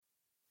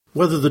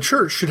whether the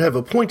church should have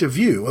a point of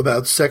view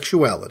about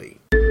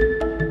sexuality.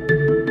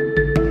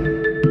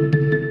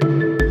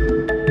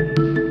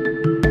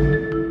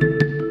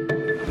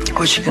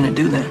 What's she gonna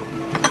do then?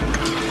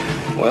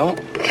 Well,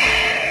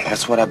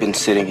 that's what I've been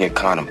sitting here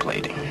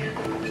contemplating.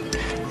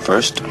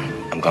 First,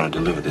 I'm gonna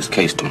deliver this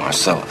case to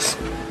Marcellus.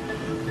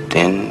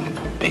 Then,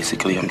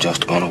 basically, I'm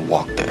just gonna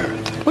walk the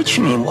earth. What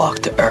you mean,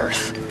 walk the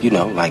earth? You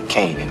know, like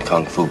Caine in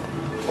Kung Fu.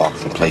 Walk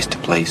from place to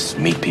place,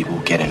 meet people,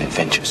 get in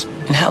adventures.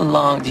 And how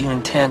long do you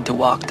intend to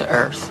walk the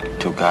earth?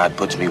 Till God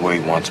puts me where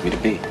he wants me to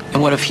be.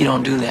 And what if you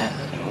don't do that?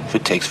 If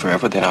it takes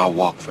forever, then I'll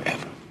walk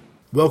forever.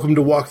 Welcome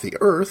to Walk the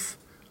Earth.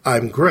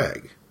 I'm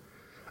Greg.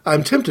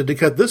 I'm tempted to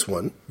cut this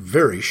one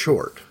very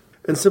short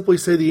and simply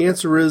say the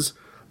answer is,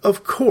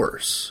 of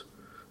course.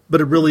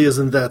 But it really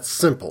isn't that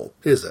simple,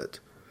 is it?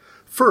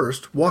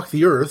 First, Walk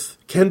the Earth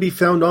can be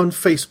found on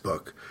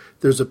Facebook.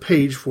 There's a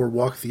page for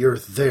Walk the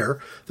Earth there.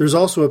 There's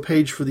also a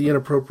page for the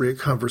Inappropriate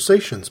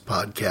Conversations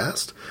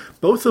podcast,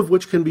 both of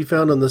which can be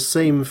found on the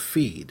same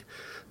feed.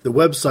 The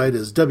website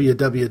is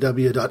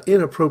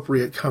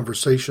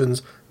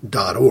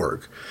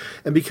www.inappropriateconversations.org.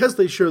 And because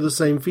they share the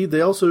same feed,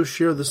 they also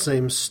share the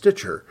same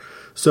Stitcher.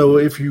 So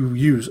if you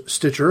use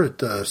Stitcher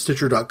at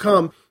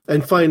Stitcher.com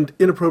and find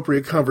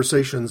Inappropriate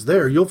Conversations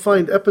there, you'll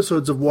find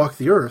episodes of Walk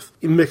the Earth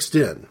mixed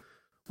in.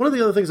 One of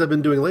the other things I've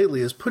been doing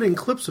lately is putting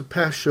clips of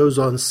past shows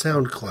on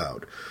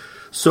SoundCloud.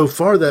 So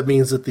far, that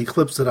means that the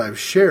clips that I've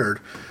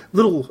shared,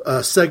 little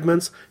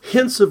segments,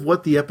 hints of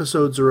what the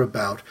episodes are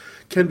about,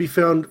 can be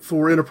found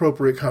for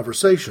Inappropriate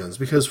Conversations,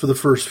 because for the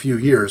first few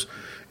years,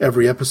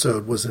 every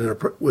episode was an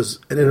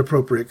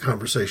Inappropriate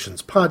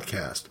Conversations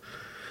podcast.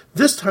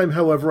 This time,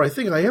 however, I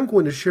think I am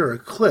going to share a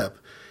clip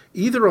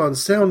either on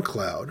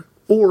SoundCloud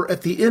or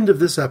at the end of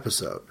this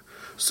episode.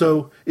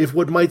 So if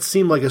what might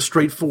seem like a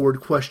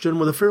straightforward question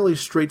with a fairly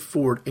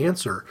straightforward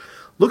answer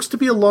looks to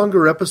be a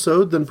longer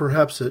episode than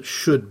perhaps it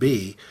should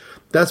be,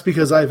 that's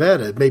because I've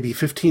added maybe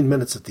 15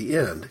 minutes at the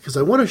end, because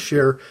I want to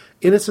share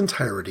in its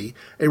entirety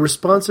a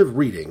responsive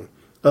reading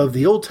of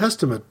the Old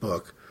Testament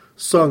book,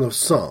 Song of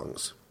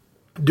Songs,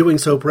 doing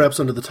so perhaps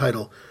under the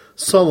title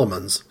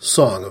Solomon's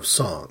Song of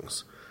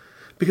Songs.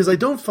 Because I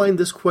don't find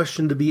this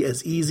question to be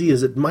as easy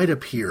as it might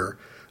appear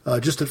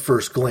just at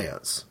first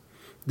glance.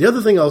 The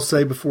other thing I'll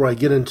say before I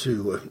get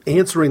into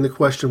answering the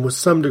question with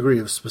some degree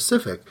of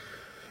specific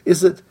is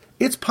that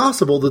it's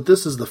possible that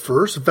this is the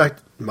first, in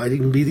fact, it might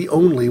even be the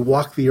only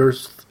Walk the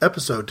Earth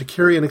episode to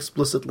carry an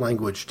explicit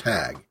language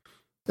tag.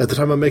 At the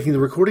time I'm making the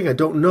recording, I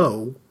don't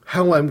know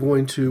how I'm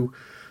going to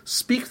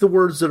speak the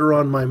words that are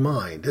on my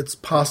mind. It's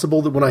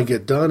possible that when I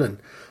get done and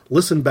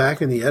listen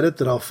back in the edit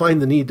that I'll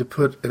find the need to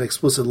put an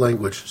explicit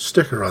language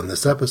sticker on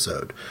this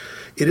episode.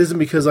 It isn't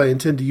because I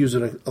intend to use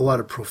a lot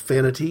of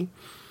profanity.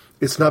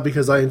 It's not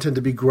because I intend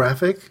to be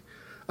graphic.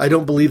 I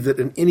don't believe that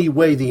in any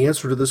way the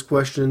answer to this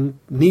question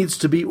needs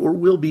to be or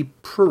will be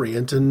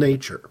prurient in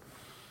nature.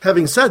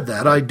 Having said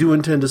that, I do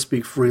intend to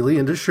speak freely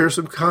and to share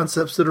some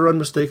concepts that are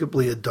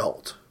unmistakably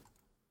adult.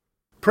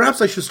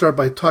 Perhaps I should start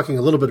by talking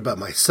a little bit about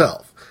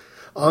myself.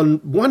 On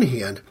one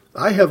hand,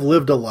 I have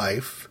lived a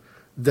life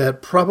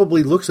that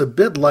probably looks a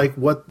bit like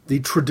what the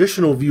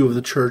traditional view of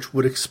the church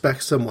would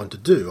expect someone to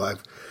do.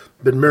 I've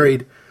been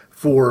married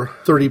for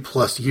 30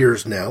 plus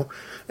years now,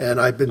 and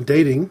I've been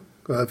dating,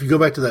 if you go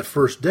back to that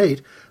first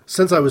date,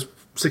 since I was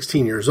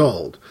 16 years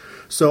old.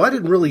 So I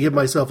didn't really give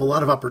myself a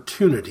lot of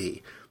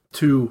opportunity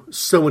to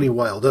sow any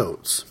wild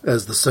oats,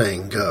 as the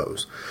saying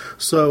goes.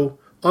 So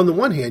on the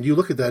one hand, you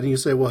look at that and you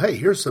say, well, hey,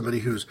 here's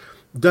somebody who's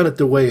done it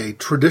the way a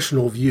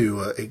traditional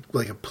view,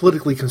 like a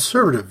politically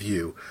conservative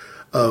view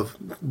of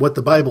what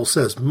the Bible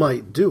says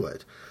might do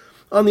it.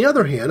 On the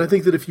other hand, I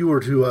think that if you were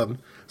to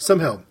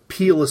somehow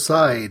peel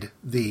aside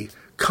the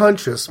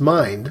conscious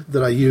mind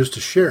that I use to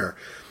share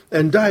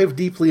and dive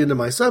deeply into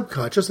my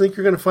subconscious, I think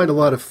you're going to find a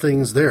lot of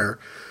things there,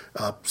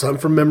 some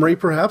from memory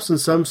perhaps, and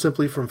some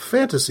simply from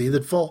fantasy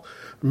that fall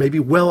maybe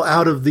well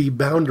out of the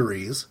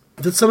boundaries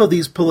that some of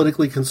these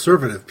politically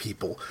conservative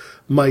people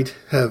might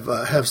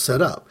have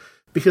set up.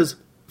 Because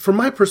from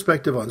my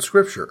perspective on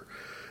Scripture,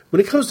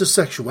 when it comes to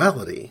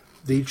sexuality,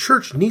 the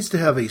church needs to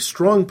have a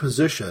strong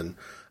position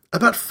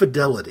about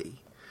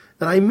fidelity.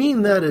 And I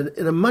mean that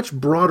in a much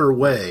broader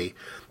way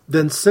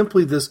than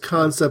simply this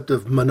concept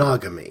of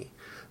monogamy,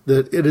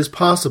 that it is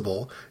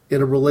possible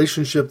in a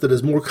relationship that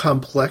is more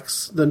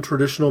complex than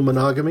traditional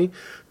monogamy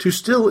to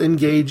still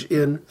engage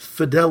in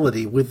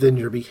fidelity within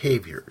your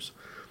behaviors.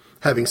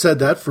 Having said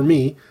that, for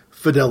me,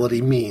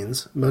 fidelity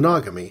means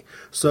monogamy.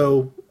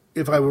 So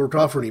if I were to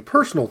offer any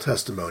personal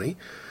testimony,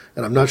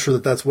 and I'm not sure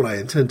that that's what I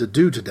intend to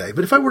do today,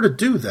 but if I were to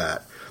do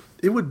that,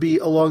 it would be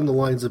along the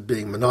lines of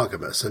being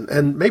monogamous.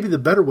 And maybe the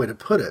better way to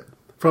put it,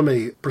 from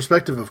a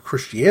perspective of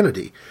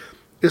Christianity,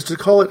 is to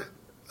call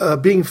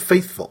it being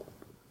faithful,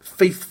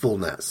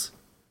 faithfulness.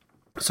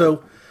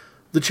 So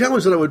the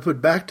challenge that I would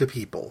put back to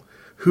people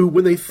who,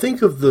 when they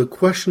think of the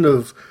question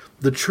of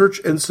the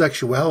church and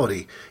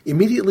sexuality,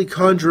 immediately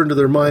conjure into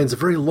their minds a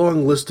very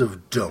long list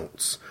of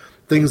don'ts,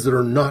 things that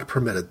are not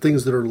permitted,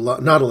 things that are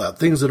not allowed,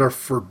 things that are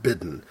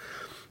forbidden,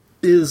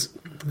 is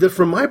that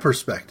from my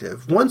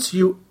perspective, once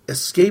you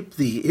escape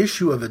the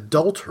issue of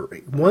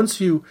adultery,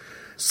 once you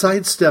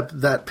sidestep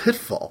that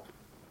pitfall,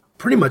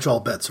 pretty much all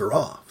bets are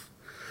off.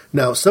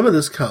 Now, some of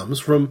this comes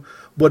from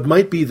what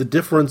might be the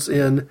difference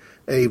in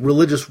a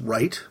religious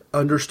right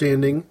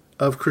understanding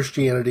of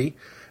Christianity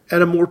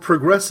and a more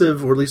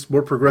progressive, or at least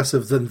more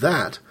progressive than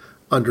that,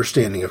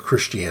 understanding of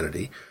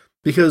Christianity.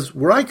 Because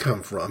where I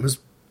come from has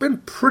been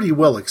pretty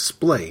well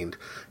explained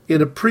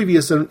in a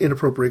previous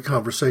Inappropriate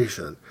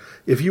Conversation.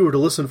 If you were to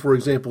listen, for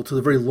example, to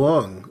the very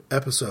long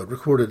episode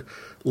recorded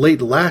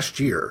late last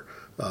year,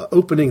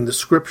 Opening the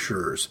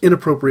Scriptures,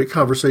 Inappropriate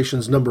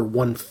Conversations number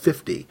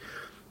 150,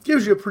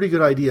 gives you a pretty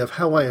good idea of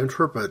how I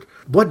interpret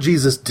what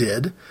Jesus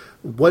did,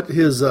 what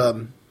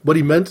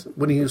he meant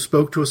when he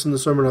spoke to us in the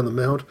Sermon on the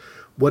Mount,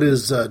 what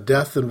his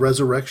death and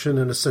resurrection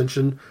and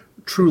ascension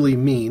truly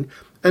mean,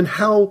 and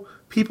how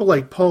people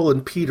like Paul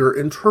and Peter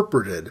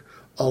interpreted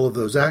all of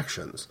those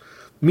actions.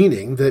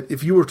 Meaning that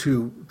if you were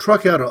to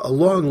truck out a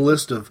long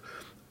list of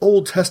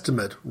Old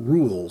Testament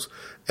rules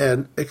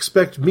and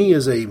expect me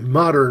as a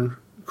modern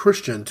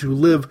Christian to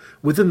live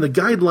within the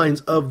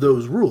guidelines of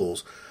those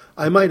rules,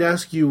 I might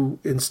ask you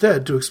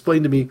instead to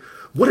explain to me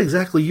what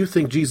exactly you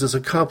think Jesus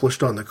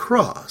accomplished on the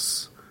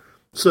cross.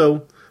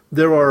 So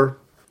there are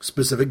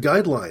specific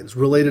guidelines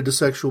related to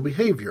sexual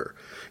behavior.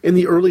 In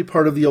the early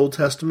part of the Old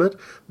Testament,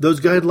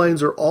 those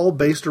guidelines are all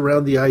based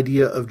around the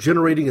idea of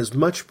generating as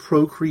much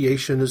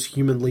procreation as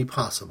humanly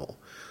possible.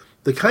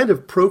 The kind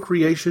of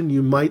procreation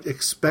you might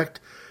expect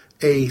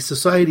a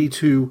society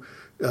to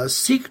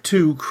seek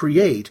to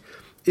create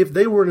if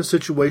they were in a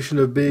situation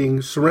of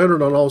being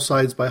surrounded on all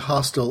sides by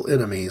hostile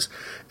enemies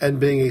and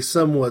being a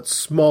somewhat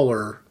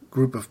smaller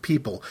group of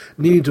people,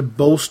 needing to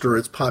bolster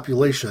its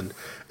population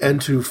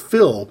and to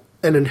fill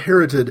an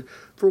inherited,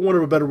 for want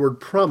of a better word,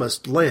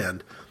 promised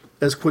land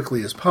as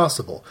quickly as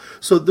possible.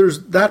 So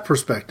there's that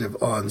perspective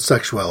on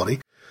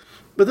sexuality.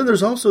 But then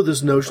there's also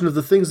this notion of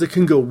the things that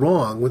can go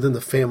wrong within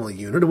the family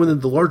unit and within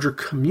the larger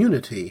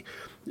community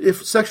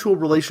if sexual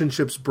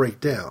relationships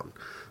break down.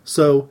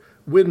 So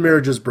when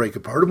marriages break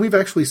apart, and we've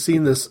actually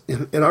seen this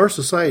in our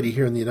society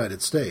here in the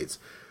United States,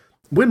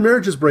 when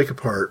marriages break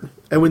apart,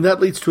 and when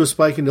that leads to a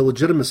spike in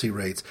illegitimacy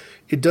rates,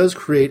 it does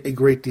create a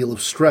great deal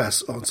of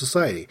stress on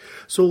society.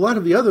 So a lot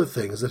of the other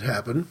things that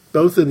happen,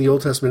 both in the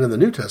Old Testament and the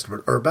New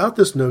Testament, are about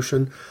this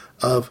notion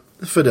of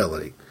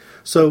fidelity.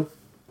 So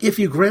if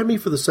you grant me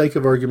for the sake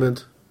of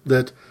argument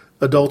that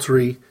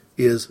adultery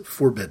is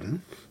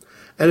forbidden,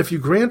 and if you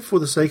grant for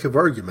the sake of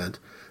argument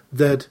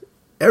that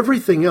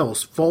everything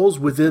else falls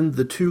within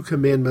the two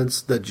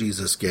commandments that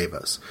Jesus gave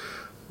us,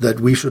 that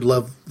we should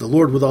love the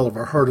Lord with all of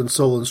our heart and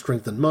soul and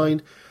strength and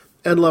mind,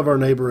 and love our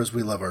neighbor as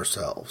we love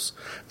ourselves.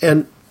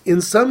 And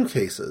in some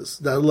cases,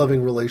 that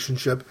loving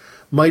relationship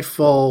might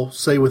fall,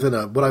 say, within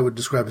what I would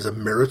describe as a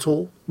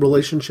marital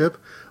relationship,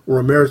 or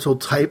a marital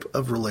type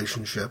of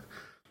relationship.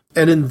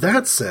 And in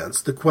that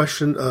sense, the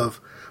question of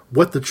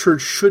what the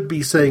church should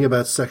be saying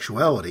about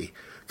sexuality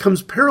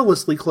comes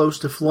perilously close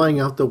to flying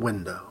out the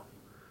window.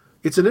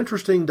 It's an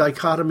interesting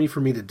dichotomy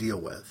for me to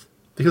deal with,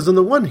 because on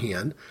the one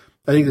hand,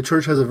 I think the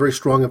church has a very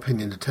strong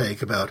opinion to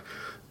take about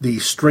the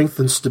strength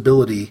and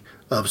stability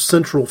of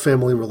central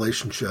family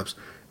relationships,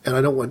 and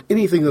I don't want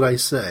anything that I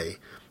say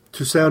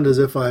to sound as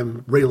if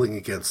I'm railing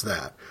against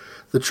that.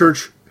 The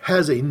church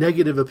has a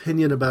negative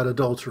opinion about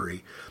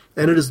adultery,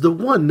 and it is the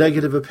one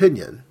negative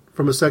opinion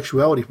from a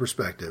sexuality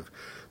perspective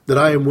that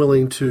I am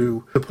willing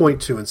to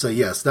point to and say,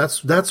 yes,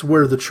 that's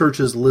where the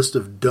church's list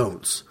of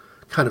don'ts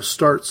kind of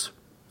starts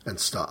and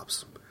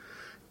stops.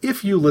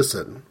 If you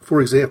listen,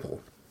 for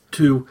example,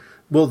 to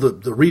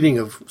the reading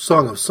of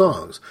Song of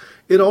Songs,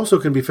 it also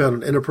can be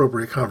found in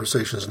Inappropriate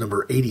Conversations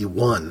number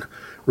 81,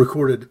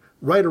 recorded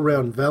right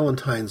around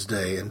Valentine's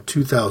Day in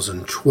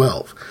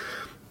 2012.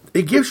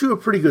 It gives you a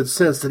pretty good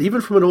sense that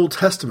even from an Old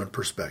Testament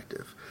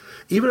perspective,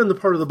 even in the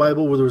part of the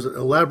Bible where there's an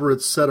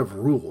elaborate set of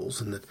rules,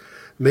 and that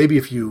maybe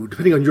if you,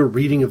 depending on your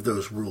reading of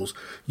those rules,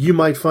 you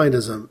might find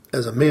as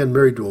a man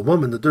married to a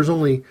woman that there's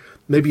only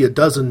maybe a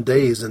dozen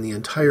days in the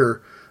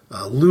entire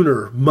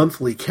lunar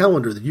monthly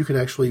calendar that you can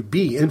actually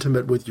be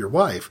intimate with your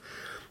wife,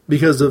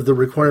 because of the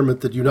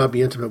requirement that you not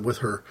be intimate with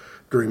her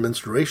during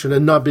menstruation,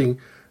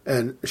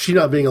 and she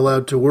not being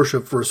allowed to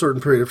worship for a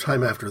certain period of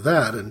time after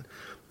that. And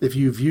if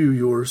you view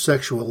your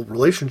sexual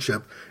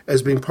relationship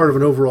as being part of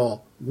an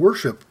overall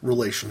worship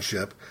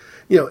relationship,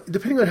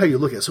 depending on how you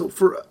look at it. So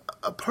for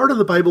a part of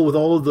the Bible with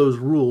all of those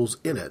rules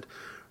in it,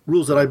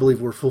 rules that I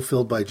believe were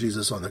fulfilled by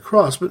Jesus on the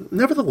cross, but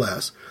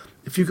nevertheless,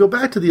 if you go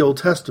back to the Old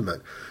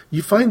Testament,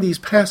 you find these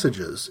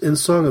passages in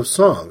Song of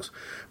Songs,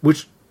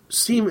 which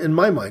seem, in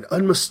my mind,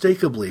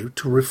 unmistakably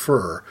to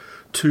refer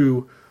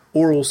to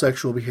oral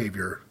sexual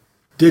behavior,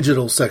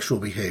 digital sexual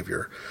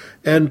behavior,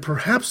 and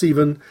perhaps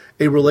even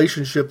a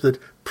relationship that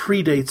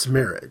predates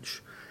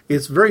marriage.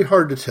 It's very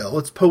hard to tell.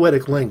 It's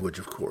poetic language,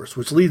 of course,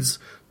 which leads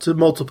to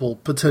multiple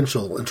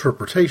potential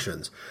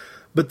interpretations.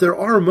 But there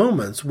are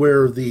moments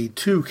where the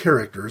two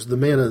characters, the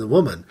man and the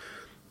woman,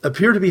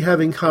 appear to be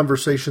having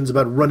conversations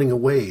about running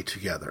away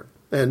together.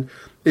 And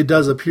it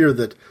does appear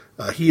that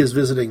He is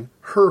visiting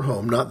her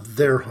home, not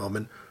their home,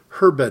 and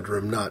her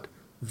bedroom, not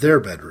their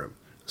bedroom.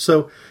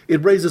 So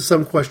it raises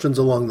some questions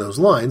along those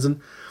lines.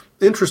 And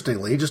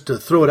interestingly, just to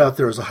throw it out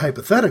there as a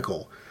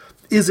hypothetical,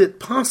 is it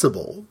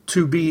possible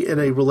to be in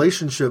a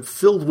relationship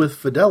filled with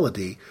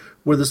fidelity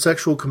where the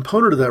sexual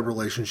component of that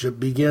relationship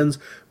begins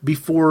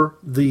before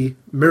the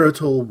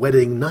marital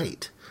wedding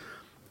night?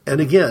 And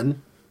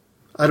again,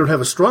 I don't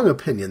have a strong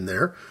opinion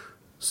there.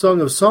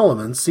 Song of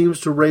Solomon seems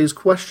to raise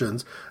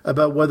questions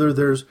about whether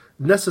there's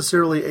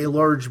necessarily a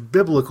large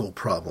biblical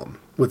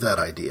problem with that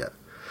idea.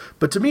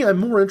 But to me, I'm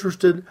more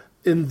interested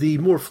in the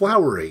more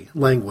flowery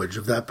language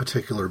of that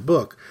particular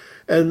book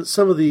and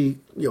some of the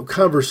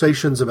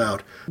conversations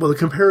about, the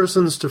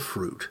comparisons to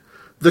fruit,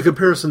 the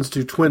comparisons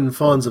to twin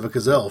fawns of a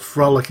gazelle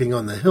frolicking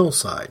on the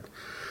hillside.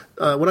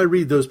 When I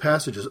read those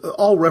passages,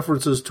 all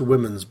references to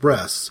women's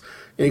breasts,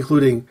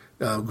 including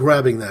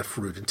grabbing that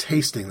fruit and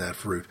tasting that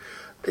fruit,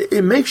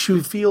 it makes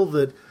you feel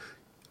that,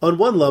 on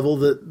one level,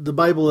 that the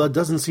Bible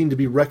doesn't seem to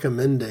be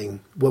recommending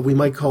what we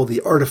might call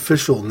the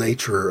artificial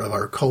nature of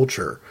our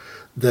culture,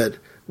 that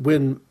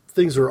when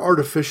things are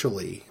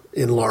artificially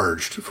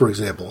enlarged, for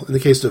example, in the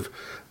case of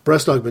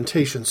breast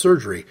augmentation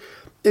surgery,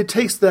 it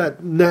takes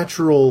that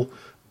natural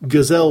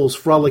gazelles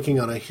frolicking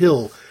on a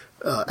hill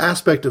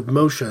aspect of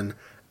motion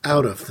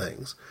out of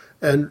things.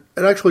 And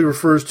it actually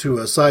refers to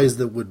a size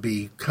that would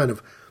be kind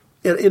of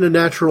in a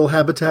natural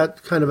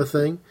habitat kind of a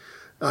thing.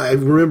 I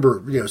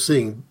remember,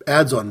 seeing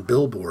ads on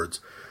billboards,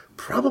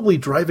 probably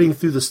driving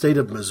through the state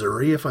of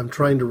Missouri, if I'm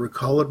trying to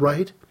recall it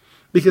right,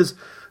 because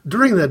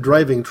during that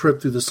driving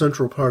trip through the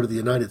central part of the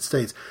United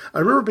States, I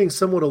remember being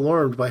somewhat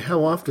alarmed by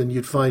how often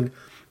you'd find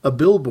a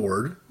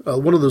billboard,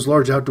 one of those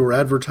large outdoor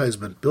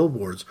advertisement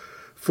billboards,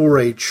 for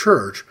a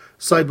church,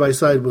 side by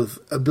side with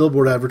a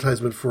billboard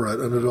advertisement for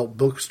an adult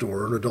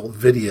bookstore or an adult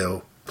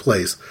video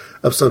place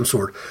of some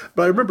sort.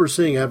 But I remember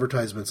seeing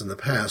advertisements in the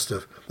past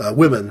of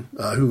women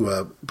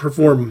who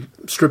perform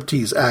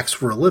striptease acts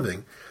for a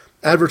living,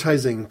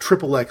 advertising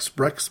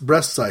XXX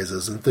breast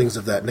sizes and things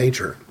of that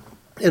nature.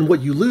 And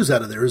what you lose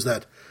out of there is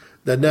that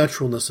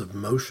naturalness of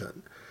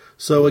motion.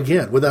 So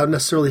again, without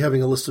necessarily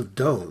having a list of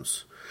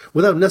don'ts,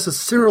 without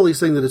necessarily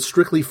saying that it's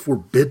strictly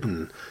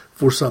forbidden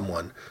for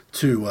someone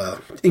to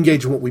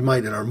engage in what we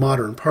might in our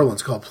modern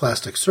parlance call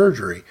plastic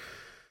surgery,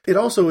 it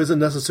also isn't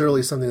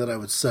necessarily something that I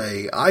would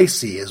say I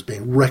see as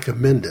being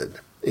recommended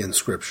in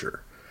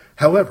Scripture.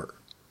 However,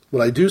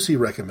 what I do see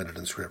recommended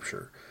in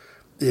Scripture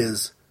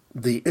is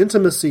the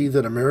intimacy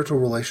that a marital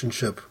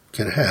relationship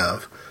can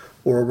have,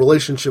 or a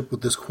relationship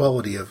with this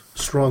quality of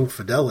strong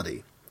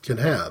fidelity can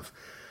have.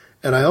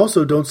 And I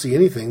also don't see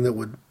anything that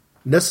would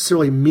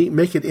necessarily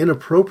make it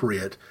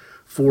inappropriate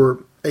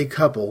for a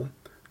couple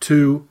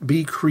to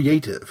be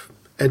creative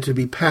and to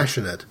be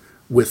passionate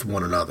with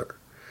one another.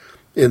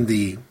 In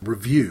the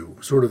review,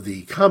 sort of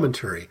the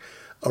commentary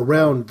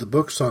around the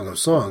book Song of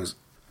Songs,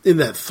 in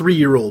that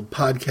 3-year-old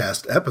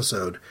podcast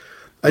episode,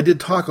 I did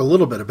talk a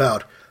little bit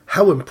about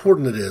how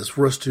important it is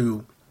for us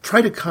to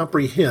try to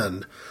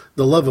comprehend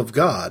the love of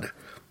God,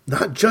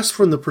 not just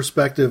from the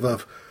perspective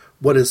of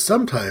what is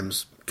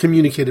sometimes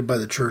communicated by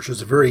the church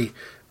as a very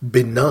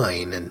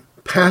benign and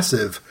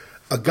passive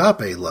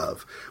agape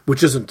love,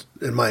 which isn't,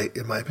 in my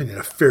opinion,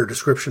 a fair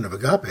description of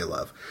agape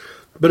love.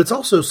 But it's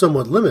also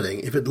somewhat limiting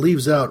if it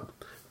leaves out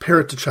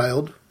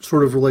parent-to-child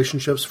sort of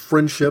relationships,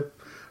 friendship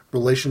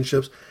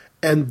relationships,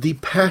 and the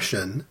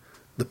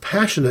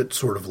passionate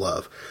sort of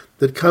love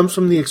that comes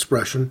from the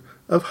expression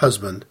of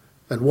husband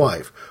and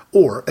wife,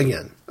 or,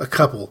 again, a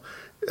couple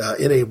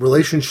in a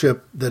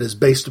relationship that is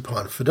based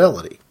upon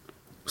fidelity.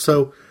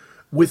 So,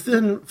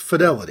 within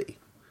fidelity,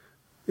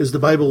 does the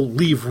Bible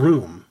leave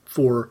room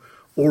for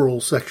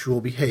oral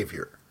sexual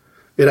behavior?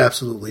 It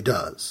absolutely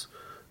does.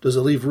 Does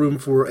it leave room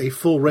for a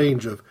full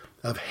range of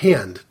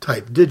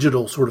hand-type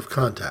digital sort of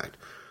contact?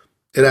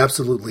 It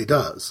absolutely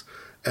does.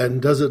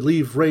 And does it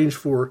leave range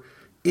for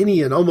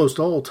any and almost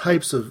all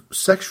types of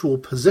sexual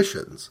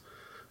positions?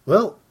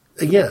 Well,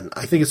 again,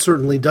 I think it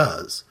certainly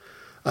does.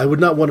 I would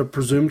not want to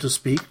presume to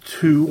speak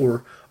to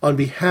or on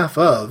behalf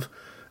of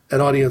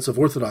an audience of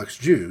Orthodox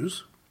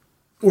Jews,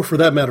 or for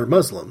that matter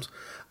Muslims.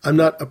 I'm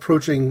not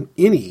approaching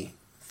any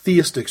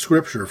theistic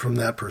scripture from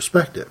that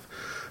perspective.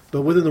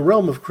 But within the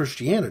realm of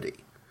Christianity,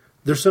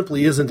 there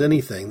simply isn't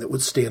anything that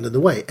would stand in the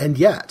way. And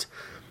yet,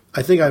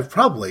 I think I've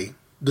probably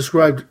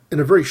described in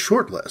a very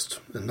short list,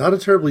 and not a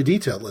terribly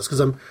detailed list, because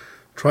I'm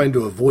trying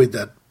to avoid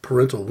that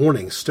parental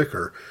warning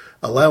sticker,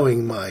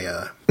 allowing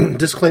my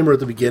disclaimer at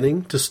the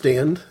beginning to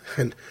stand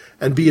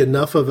and be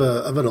enough of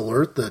an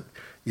alert that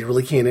you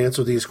really can't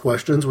answer these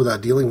questions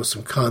without dealing with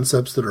some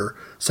concepts that are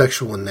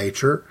sexual in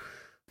nature.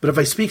 But if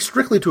I speak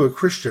strictly to a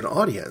Christian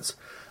audience,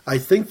 I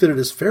think that it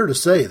is fair to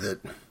say that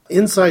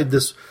inside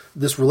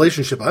this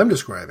relationship I'm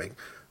describing,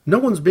 no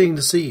one's being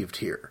deceived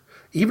here.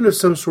 Even if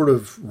some sort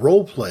of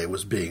role play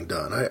was being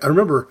done. I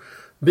remember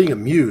being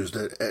amused.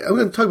 I'm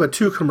going to talk about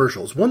 2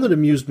 commercials, one that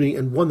amused me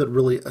and one that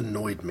really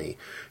annoyed me,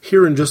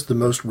 here in just the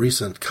most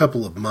recent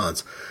couple of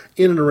months,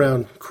 in and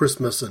around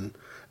Christmas and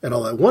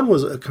all that. One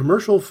was a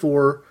commercial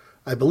for,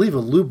 I believe, a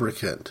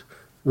lubricant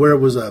where it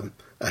was a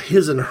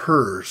his and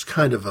hers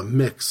kind of a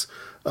mix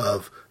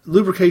of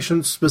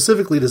lubrication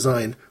specifically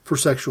designed for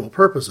sexual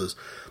purposes.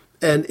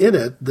 And in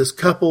it, this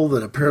couple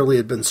that apparently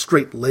had been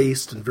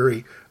straight-laced and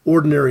very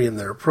ordinary in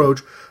their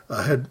approach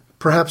had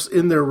perhaps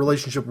in their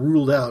relationship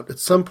ruled out at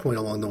some point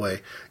along the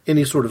way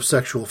any sort of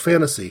sexual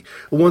fantasy.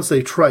 Once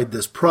they tried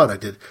this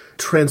product, it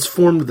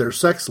transformed their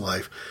sex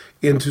life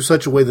into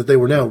such a way that they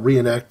were now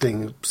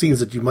reenacting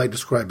scenes that you might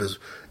describe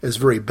as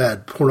very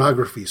bad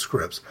pornography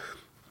scripts.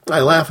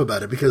 I laugh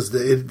about it because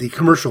the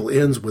commercial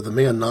ends with a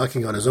man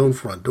knocking on his own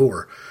front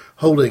door,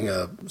 holding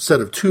a set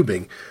of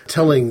tubing,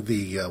 telling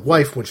the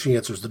wife when she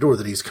answers the door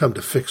that he's come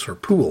to fix her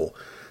pool.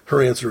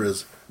 Her answer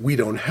is, "We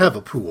don't have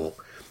a pool,"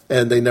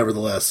 and they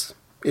nevertheless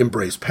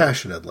embrace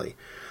passionately.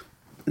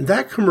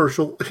 That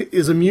commercial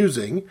is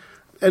amusing,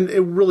 and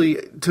it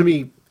really, to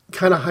me,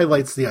 kind of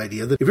highlights the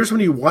idea that if you're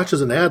somebody who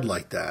watches an ad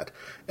like that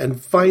and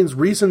finds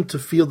reason to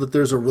feel that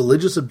there's a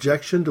religious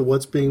objection to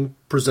what's being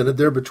presented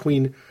there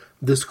between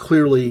this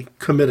clearly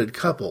committed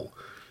couple,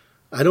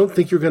 I don't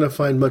think you're going to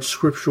find much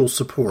scriptural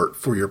support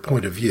for your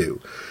point of view,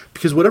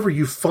 because whatever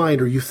you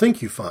find or you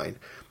think you find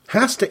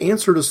has to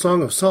answer to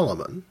Song of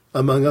Solomon,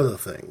 among other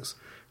things.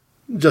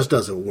 It just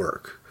doesn't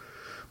work.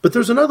 But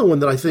there's another one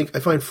that I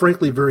find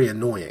frankly very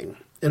annoying.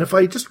 And if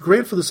I just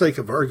grant for the sake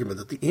of argument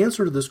that the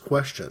answer to this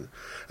question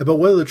about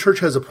whether the church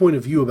has a point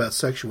of view about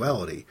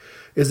sexuality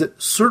is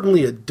that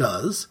certainly it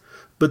does,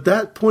 but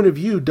that point of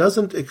view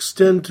doesn't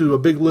extend to a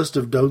big list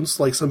of don'ts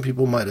like some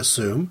people might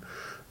assume.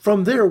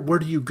 From there, where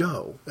do you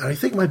go? And I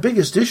think my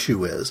biggest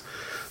issue is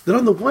that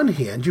on the one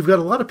hand, you've got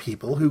a lot of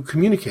people who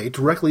communicate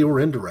directly or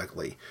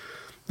indirectly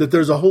that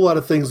there's a whole lot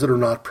of things that are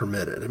not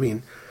permitted. I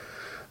mean,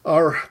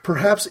 our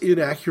perhaps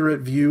inaccurate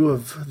view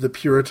of the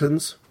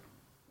Puritans,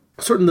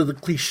 certainly the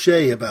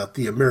cliche about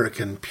the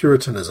American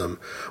Puritanism,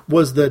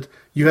 was that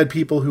you had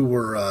people who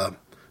were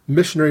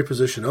missionary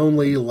position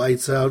only,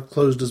 lights out,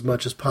 closed as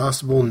much as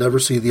possible, never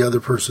see the other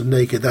person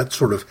naked, that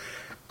sort of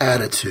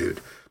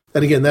attitude.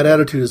 And again, that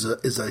attitude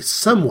is a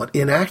somewhat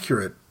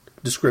inaccurate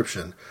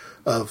description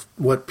of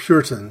what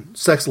Puritan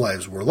sex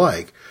lives were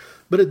like,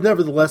 but it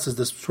nevertheless is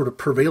this sort of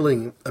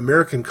prevailing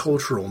American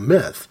cultural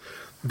myth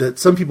that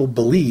some people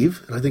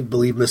believe, and I think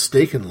believe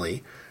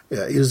mistakenly,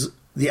 is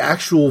the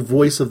actual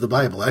voice of the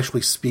Bible,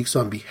 actually speaks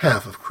on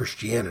behalf of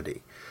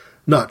Christianity.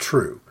 Not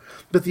true.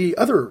 But the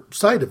other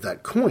side of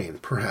that coin,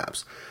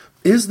 perhaps,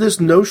 is this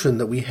notion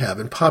that we have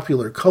in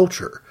popular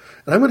culture,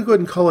 and I'm going to go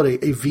ahead and call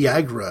it a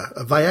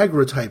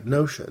Viagra-type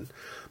notion,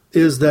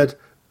 is that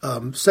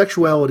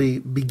sexuality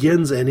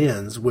begins and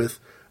ends with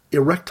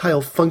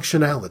erectile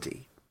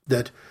functionality,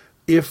 that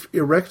if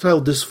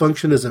erectile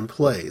dysfunction is in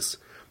place,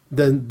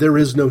 then there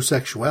is no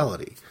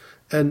sexuality.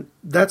 And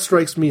that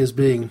strikes me as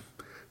being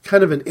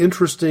kind of an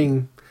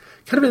interesting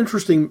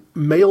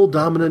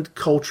male-dominant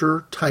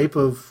culture type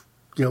of,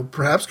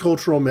 perhaps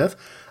cultural myth.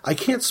 I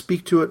can't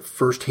speak to it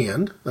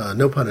firsthand,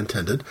 no pun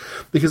intended,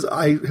 because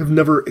I have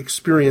never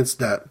experienced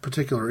that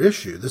particular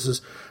issue. This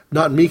is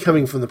not me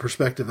coming from the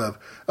perspective of,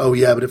 oh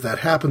yeah, but if that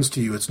happens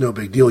to you, it's no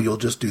big deal, you'll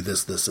just do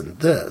this, this, and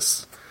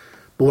this.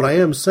 But what I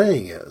am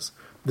saying is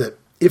that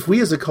if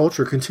we as a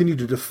culture continue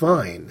to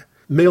define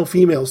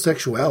male-female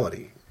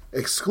sexuality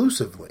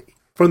exclusively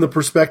from the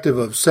perspective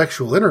of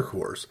sexual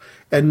intercourse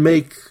and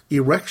make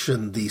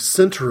erection the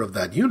center of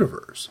that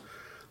universe,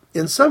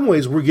 in some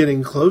ways we're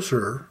getting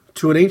closer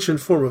to an ancient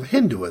form of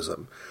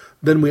Hinduism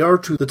than we are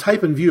to the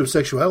type and view of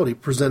sexuality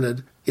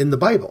presented in the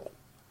Bible.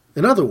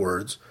 In other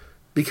words,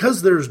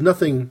 because there's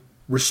nothing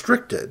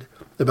restricted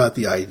about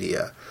the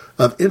idea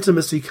of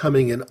intimacy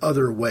coming in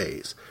other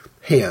ways,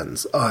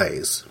 hands,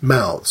 eyes,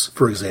 mouths,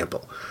 for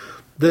example,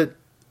 that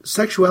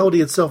sexuality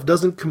itself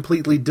doesn't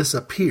completely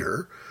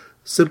disappear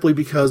simply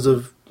because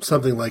of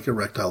something like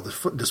erectile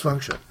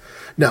dysfunction.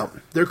 Now,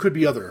 there could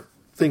be other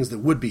things that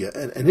would be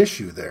an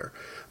issue there.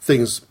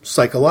 Things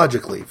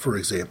psychologically, for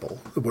example,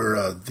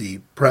 where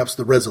perhaps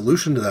the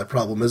resolution to that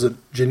problem isn't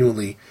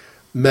genuinely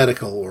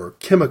medical or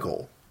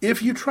chemical.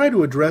 If you try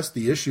to address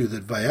the issue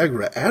that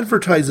Viagra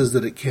advertises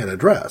that it can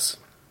address,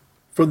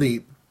 from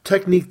the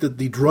technique that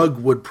the drug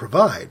would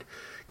provide,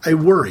 I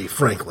worry,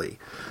 frankly,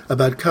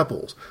 about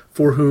couples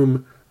for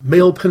whom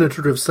male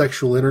penetrative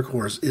sexual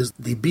intercourse is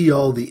the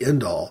be-all, the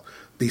end-all,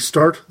 the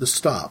start, the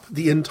stop,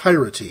 the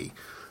entirety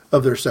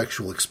of their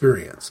sexual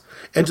experience.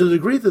 And to the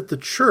degree that the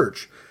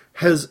church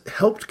has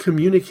helped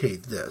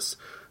communicate this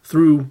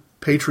through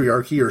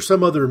patriarchy or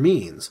some other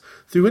means,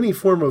 through any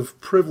form of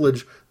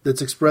privilege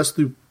that's expressed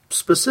through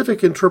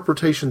specific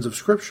interpretations of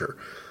Scripture,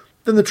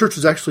 then the church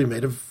has actually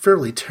made a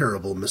fairly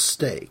terrible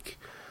mistake.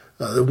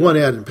 The one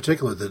ad in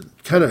particular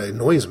that kind of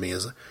annoys me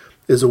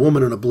is a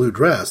woman in a blue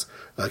dress,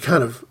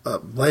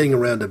 laying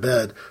around a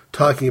bed,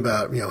 talking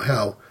about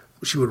how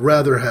she would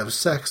rather have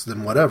sex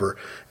than whatever.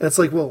 And it's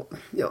like, well,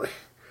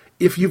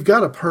 if you've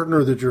got a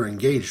partner that you're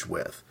engaged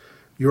with,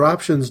 your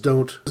options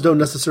don't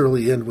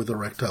necessarily end with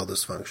erectile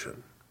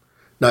dysfunction.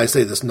 Now, I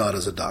say this not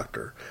as a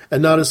doctor,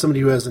 and not as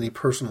somebody who has any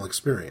personal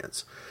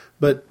experience,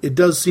 but it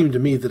does seem to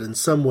me that in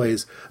some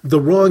ways,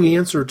 the wrong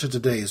answer to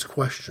today's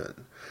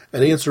question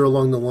An answer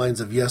along the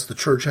lines of, yes, the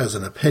church has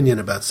an opinion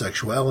about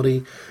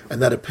sexuality,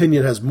 and that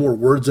opinion has more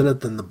words in it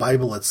than the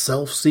Bible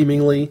itself,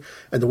 seemingly,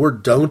 and the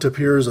word don't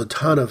appears a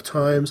ton of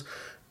times.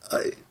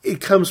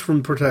 It comes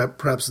from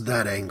perhaps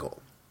that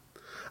angle.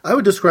 I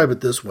would describe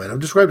it this way, and I've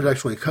described it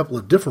actually a couple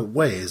of different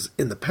ways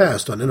in the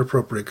past on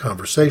Inappropriate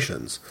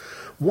Conversations.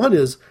 One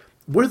is,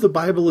 where the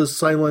Bible is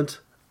silent,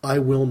 I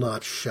will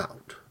not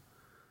shout.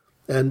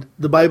 And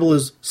the Bible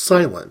is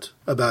silent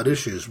about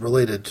issues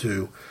related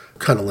to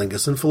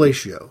cunnilingus and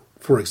fellatio,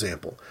 for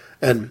example,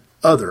 and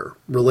other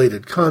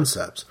related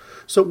concepts.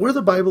 So where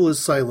the Bible is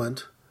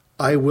silent,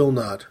 I will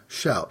not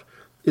shout,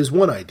 is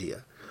one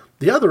idea.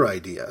 The other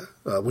idea,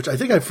 which I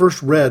think I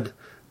first read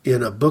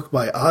in a book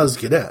by Os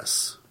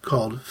Guinness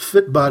called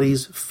Fit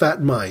Bodies,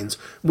 Fat Minds,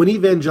 When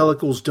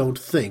Evangelicals Don't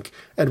Think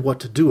and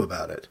What to Do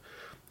About It.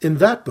 In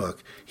that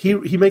book,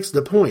 he makes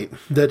the point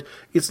that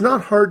it's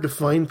not hard to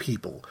find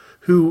people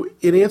who,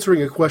 in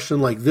answering a question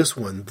like this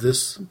one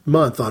this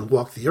month on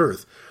Walk the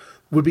Earth,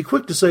 would be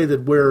quick to say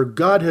that where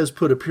God has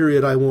put a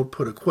period, I won't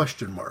put a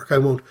question mark. I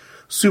won't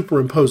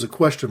superimpose a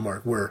question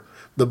mark where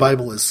the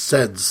Bible has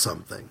said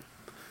something.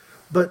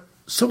 But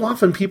so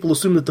often people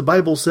assume that the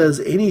Bible says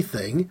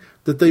anything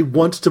that they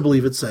want to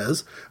believe it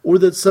says, or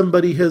that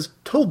somebody has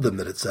told them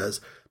that it says.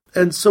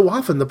 And so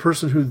often the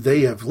person who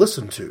they have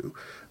listened to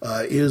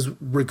is,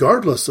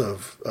 regardless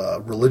of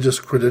religious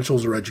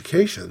credentials or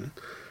education,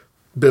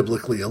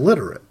 biblically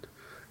illiterate.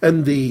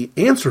 And the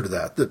answer to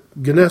that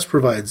Guinness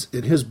provides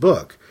in his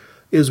book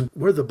is,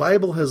 where the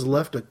Bible has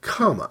left a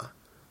comma,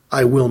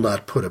 I will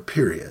not put a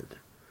period.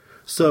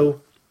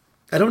 So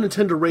I don't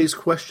intend to raise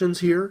questions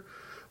here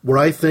where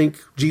I think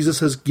Jesus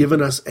has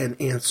given us an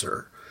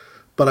answer.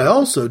 But I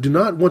also do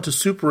not want to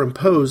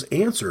superimpose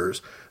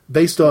answers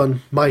based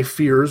on my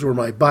fears or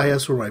my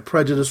bias or my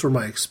prejudice or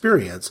my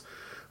experience,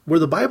 where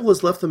the Bible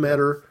has left the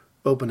matter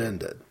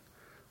open-ended.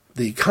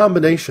 The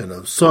combination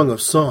of Song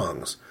of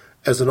Songs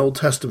as an Old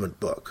Testament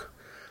book,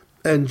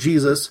 and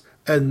Jesus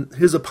and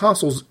his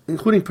apostles,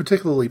 including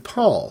particularly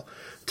Paul,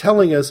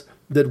 telling us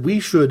that we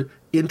should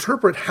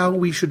interpret how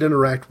we should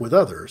interact with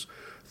others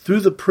through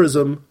the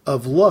prism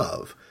of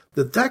love,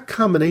 that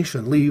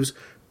combination leaves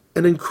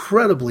an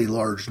incredibly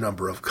large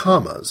number of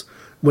commas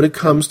when it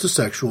comes to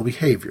sexual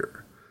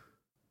behavior.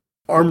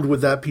 Armed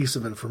with that piece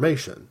of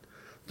information,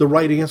 the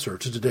right answer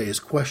to today's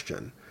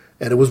question,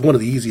 and it was one of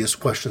the easiest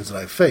questions that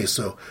I've faced,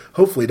 so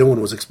hopefully no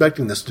one was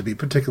expecting this to be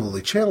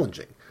particularly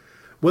challenging.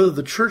 Whether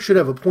the church should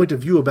have a point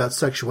of view about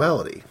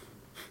sexuality.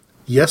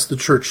 Yes, the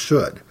church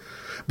should.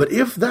 But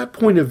if that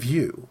point of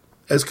view,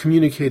 as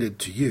communicated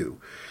to you,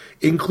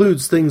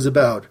 includes things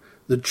about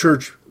the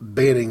church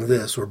banning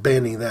this or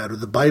banning that, or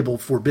the Bible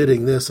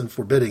forbidding this and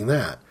forbidding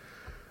that,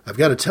 I've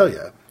got to tell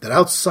you that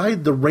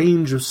outside the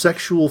range of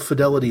sexual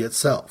fidelity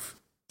itself,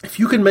 if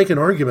you can make an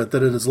argument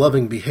that it is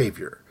loving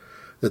behavior,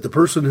 that the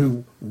person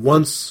who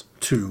wants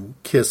to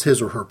kiss his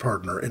or her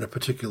partner in a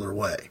particular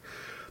way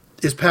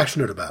is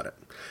passionate about it,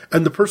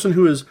 and the person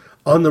who is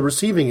on the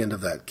receiving end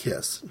of that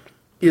kiss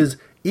is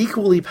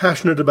equally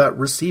passionate about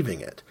receiving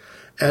it,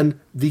 and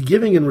the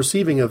giving and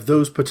receiving of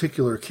those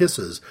particular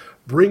kisses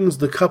brings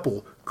the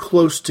couple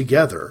close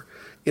together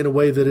in a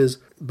way that is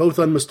both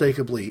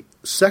unmistakably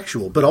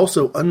sexual, but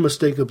also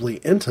unmistakably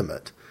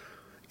intimate,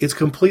 it's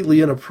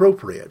completely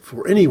inappropriate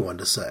for anyone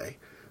to say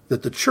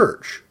that the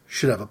church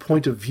should have a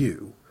point of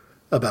view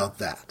about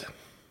that.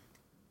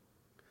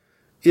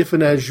 If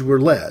and as you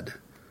are led,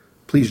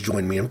 please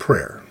join me in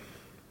prayer.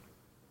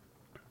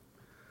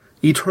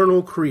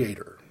 Eternal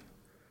Creator,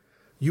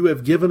 you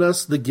have given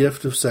us the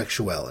gift of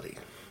sexuality.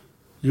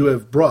 You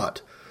have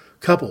brought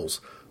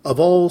couples of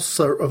all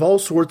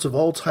sorts, of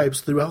all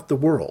types throughout the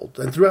world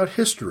and throughout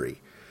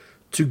history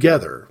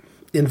together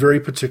in very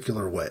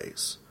particular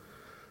ways.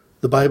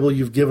 The Bible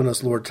you've given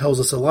us, Lord, tells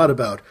us a lot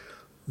about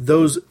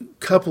those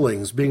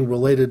couplings being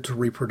related to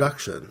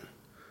reproduction,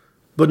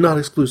 but not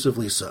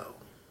exclusively so.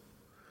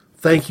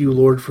 Thank you,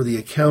 Lord, for the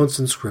accounts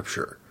in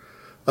Scripture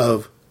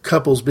of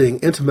couples being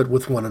intimate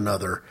with one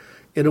another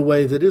in a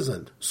way that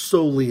isn't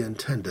solely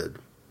intended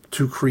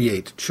to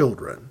create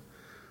children.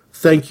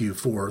 Thank you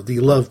for the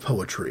love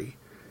poetry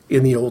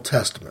in the Old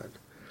Testament.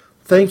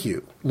 Thank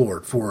you,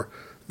 Lord, for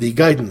the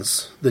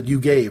guidance that you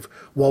gave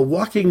while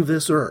walking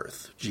this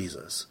earth,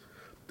 Jesus,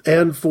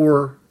 and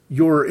for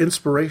your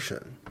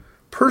inspiration,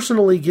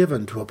 personally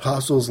given to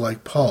apostles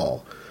like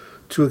Paul,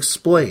 to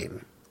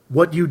explain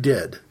what you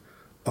did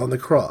on the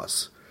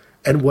cross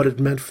and what it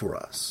meant for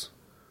us.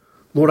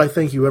 Lord, I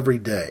thank you every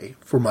day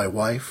for my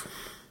wife,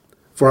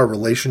 for our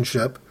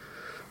relationship,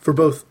 for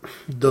both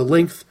the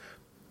length,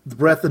 the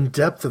breadth, and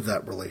depth of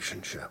that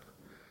relationship.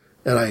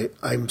 And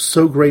I'm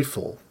so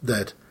grateful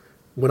that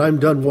when I'm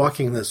done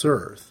walking this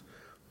earth,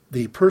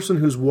 the person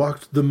who's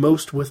walked the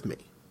most with me,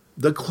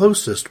 the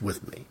closest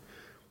with me,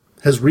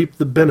 has reaped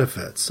the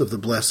benefits of the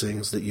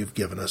blessings that you've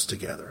given us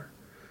together.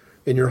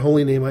 In your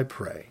holy name I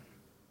pray.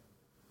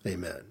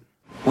 Amen.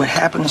 What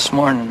happened this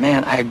morning,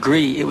 man, I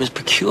agree, it was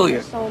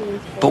peculiar.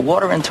 But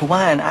water into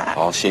wine,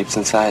 All shapes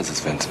and sizes,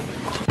 Vincent.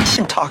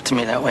 shouldn't talk to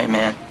me that way,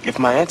 man. If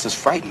my answers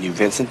frighten you,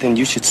 Vincent, then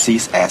you should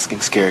cease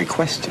asking scary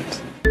questions.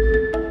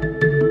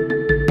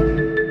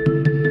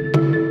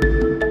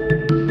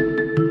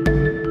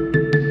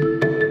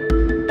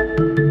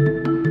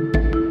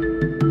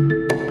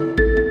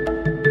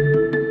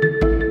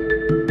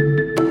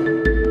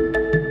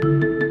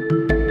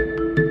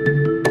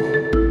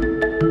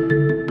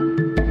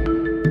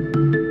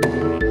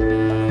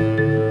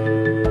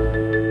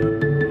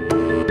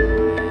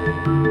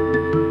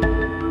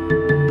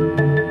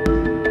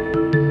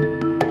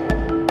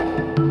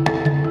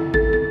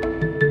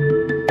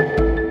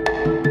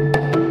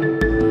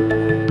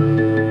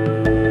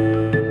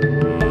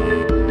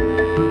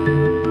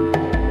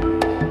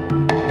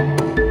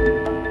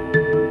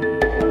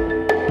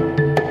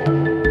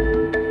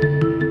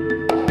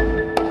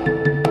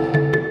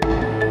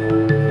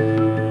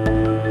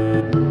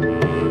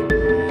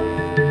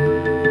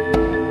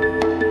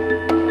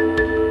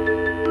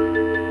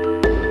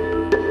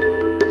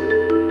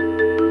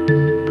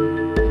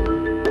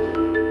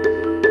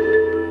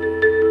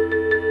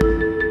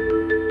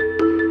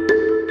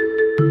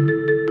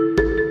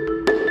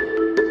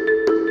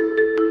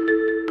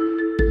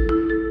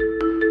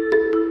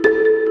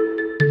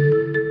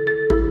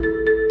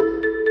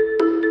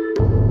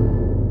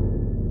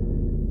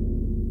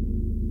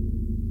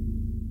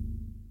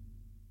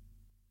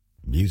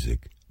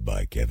 Music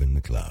by Kevin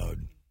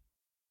MacLeod.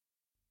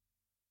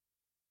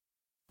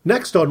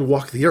 Next on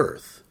Walk the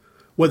Earth,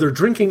 whether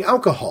drinking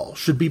alcohol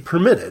should be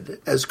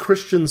permitted as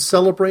Christians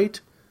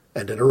celebrate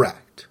and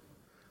interact.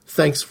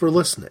 Thanks for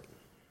listening.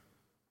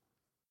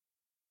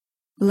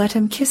 Let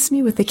him kiss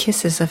me with the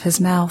kisses of his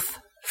mouth,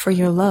 for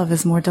your love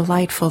is more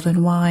delightful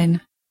than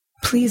wine.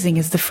 Pleasing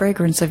is the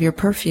fragrance of your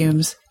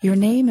perfumes. Your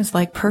name is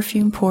like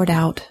perfume poured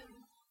out.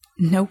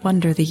 No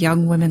wonder the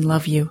young women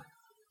love you.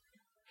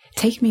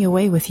 Take me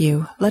away with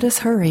you. Let us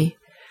hurry.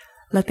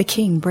 Let the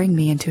king bring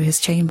me into his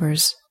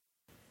chambers.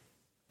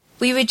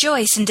 We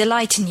rejoice and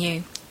delight in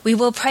you. We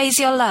will praise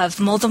your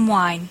love more than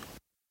wine.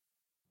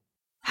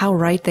 How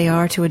right they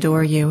are to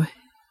adore you.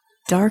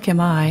 Dark am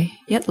I,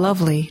 yet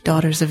lovely,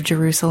 daughters of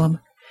Jerusalem.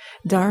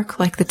 Dark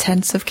like the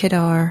tents of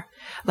Kedar,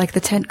 like the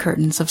tent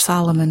curtains of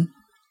Solomon.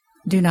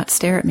 Do not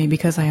stare at me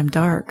because I am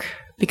dark,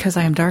 because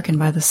I am darkened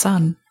by the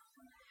sun.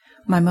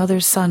 My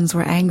mother's sons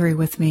were angry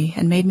with me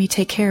and made me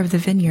take care of the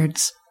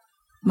vineyards.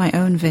 My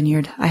own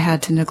vineyard I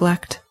had to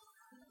neglect.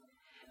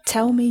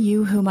 Tell me,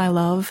 you whom I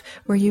love,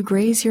 where you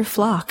graze your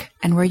flock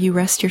and where you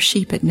rest your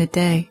sheep at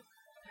midday.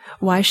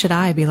 Why should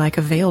I be like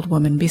a veiled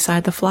woman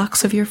beside the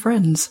flocks of your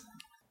friends?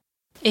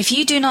 If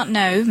you do not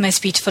know,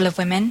 most beautiful of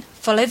women,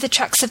 follow the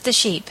tracks of the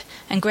sheep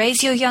and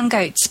graze your young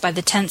goats by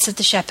the tents of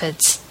the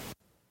shepherds.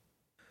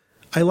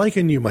 I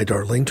liken you, my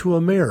darling, to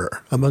a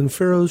mare among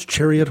Pharaoh's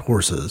chariot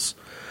horses.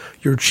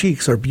 Your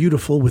cheeks are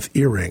beautiful with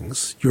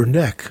earrings, your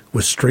neck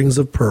with strings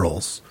of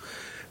pearls.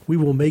 We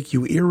will make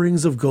you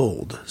earrings of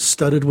gold,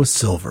 studded with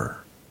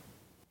silver.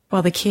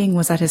 While the king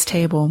was at his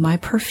table, my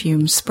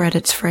perfume spread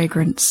its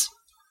fragrance.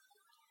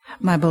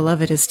 My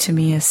beloved is to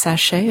me a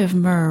sachet of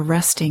myrrh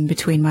resting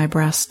between my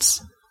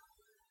breasts.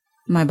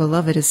 My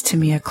beloved is to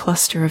me a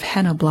cluster of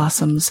henna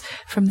blossoms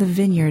from the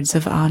vineyards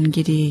of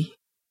En-Gedi.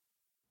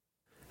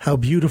 How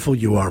beautiful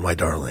you are, my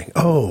darling.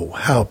 Oh,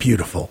 how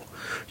beautiful.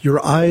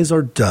 Your eyes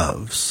are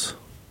doves.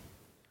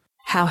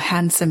 How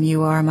handsome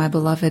you are, my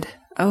beloved.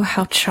 Oh,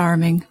 how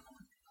charming.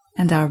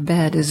 And our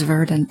bed is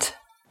verdant.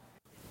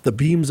 The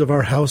beams of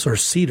our house are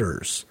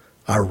cedars.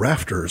 Our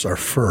rafters are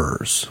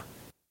firs.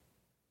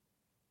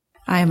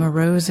 I am a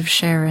rose of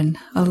Sharon,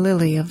 a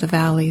lily of the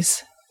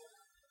valleys.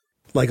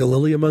 Like a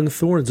lily among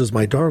thorns is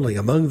my darling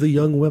among the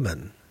young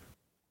women.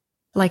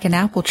 Like an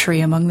apple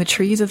tree among the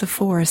trees of the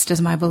forest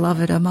is my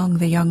beloved among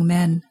the young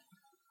men.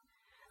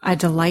 I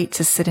delight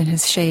to sit in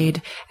his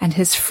shade, and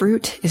his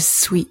fruit is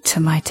sweet to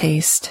my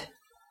taste.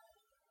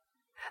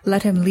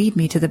 Let him lead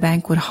me to the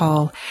banquet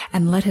hall,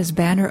 and let his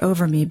banner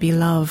over me be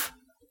love.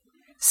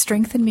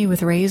 Strengthen me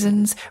with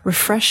raisins,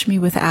 refresh me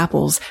with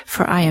apples,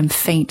 for I am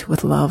faint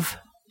with love.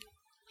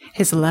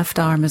 His left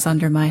arm is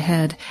under my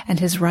head,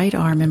 and his right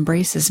arm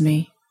embraces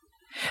me.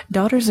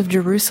 Daughters of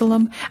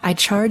Jerusalem, I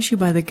charge you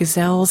by the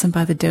gazelles and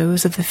by the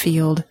does of the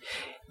field,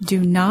 do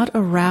not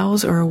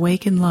arouse or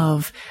awaken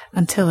love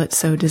until it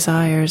so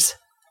desires.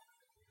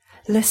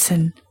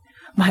 Listen,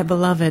 my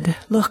beloved,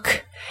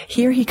 look,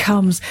 here he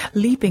comes,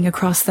 leaping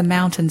across the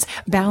mountains,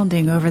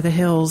 bounding over the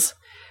hills.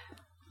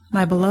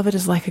 My beloved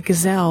is like a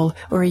gazelle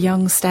or a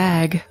young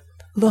stag.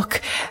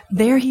 Look,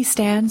 there he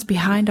stands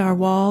behind our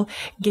wall,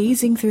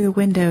 gazing through the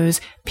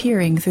windows,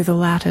 peering through the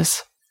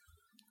lattice.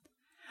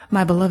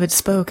 My beloved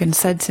spoke and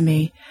said to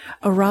me,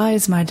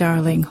 Arise, my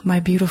darling, my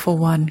beautiful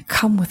one,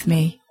 come with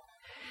me.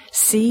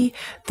 See,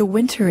 the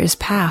winter is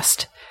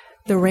past,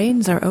 the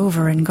rains are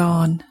over and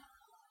gone.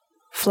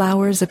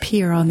 Flowers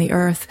appear on the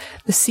earth,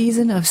 the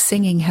season of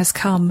singing has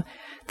come,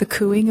 the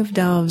cooing of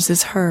doves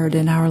is heard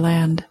in our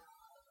land.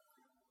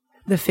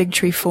 The fig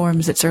tree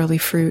forms its early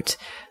fruit,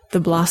 the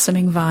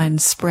blossoming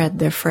vines spread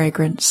their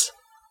fragrance.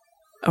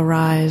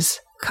 Arise,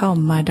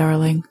 come, my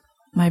darling,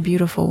 my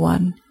beautiful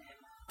one,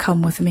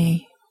 come with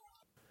me.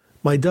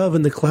 My dove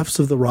in the clefts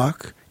of the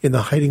rock, in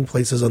the hiding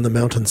places on the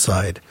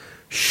mountainside,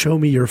 show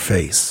me your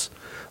face.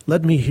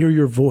 Let me hear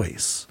your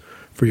voice,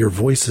 for your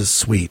voice is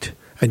sweet,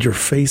 and your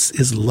face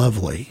is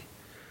lovely.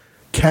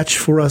 Catch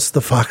for us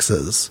the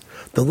foxes,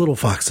 the little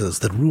foxes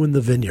that ruin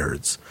the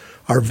vineyards,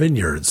 our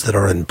vineyards that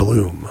are in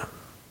bloom.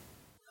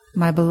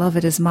 My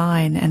beloved is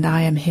mine, and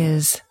I am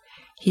his.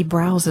 He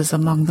browses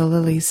among the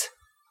lilies.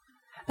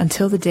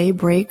 Until the day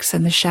breaks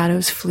and the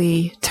shadows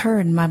flee,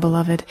 turn, my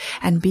beloved,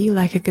 and be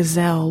like a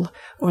gazelle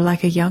or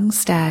like a young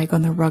stag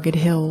on the rugged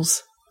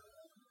hills.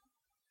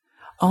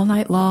 All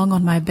night long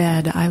on my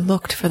bed I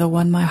looked for the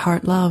one my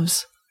heart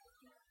loves.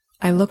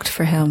 I looked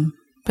for him,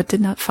 but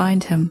did not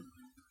find him.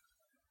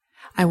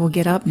 I will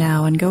get up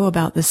now and go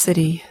about the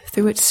city,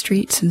 through its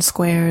streets and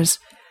squares.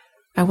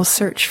 I will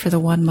search for the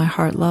one my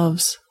heart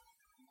loves.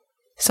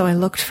 So I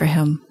looked for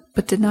him,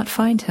 but did not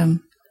find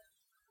him.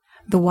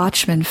 The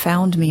watchmen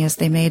found me as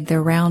they made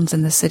their rounds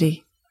in the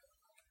city.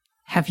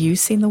 Have you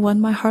seen the one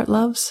my heart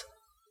loves?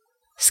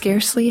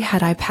 Scarcely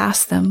had I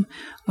passed them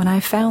when I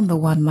found the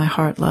one my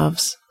heart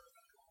loves.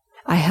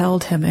 I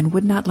held him and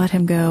would not let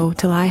him go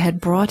till I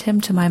had brought him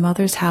to my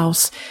mother's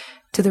house,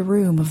 to the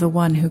room of the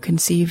one who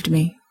conceived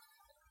me.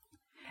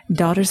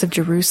 Daughters of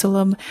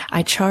Jerusalem,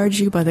 I charge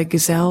you by the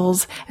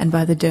gazelles and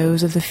by the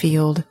does of the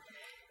field,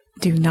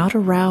 do not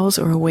arouse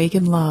or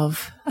awaken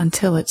love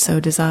until it so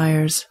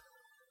desires.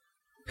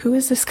 Who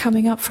is this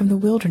coming up from the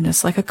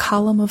wilderness like a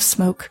column of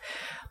smoke,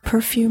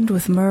 perfumed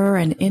with myrrh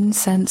and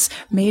incense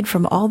made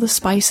from all the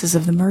spices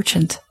of the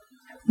merchant?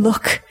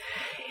 Look,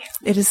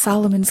 it is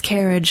Solomon's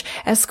carriage,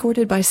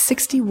 escorted by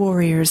 60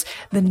 warriors,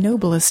 the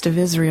noblest of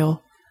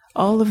Israel,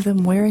 all of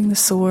them wearing the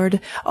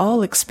sword,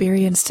 all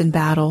experienced in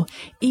battle,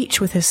 each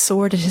with his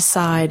sword at his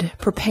side,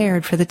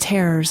 prepared for the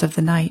terrors of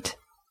the night.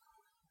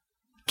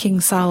 King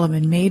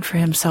Solomon made for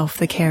himself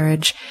the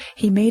carriage.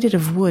 He made it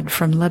of wood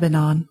from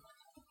Lebanon.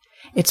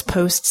 Its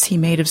posts he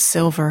made of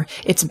silver,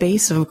 its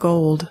base of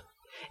gold.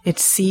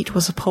 Its seat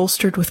was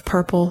upholstered with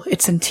purple,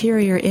 its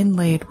interior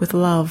inlaid with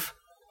love.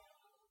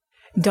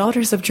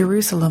 Daughters of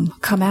Jerusalem,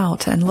 come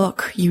out and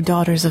look, you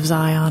daughters of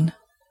Zion.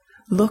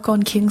 Look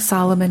on King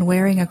Solomon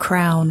wearing a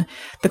crown,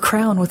 the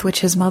crown with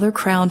which his mother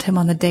crowned him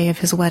on the day of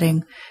his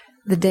wedding,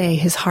 the day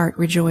his heart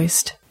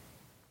rejoiced.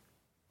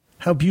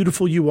 How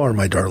beautiful you are,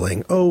 my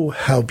darling. Oh,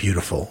 how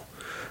beautiful.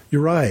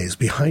 Your eyes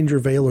behind your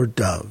veil are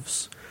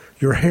doves.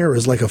 Your hair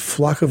is like a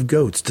flock of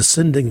goats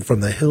descending from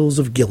the hills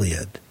of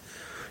Gilead.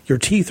 Your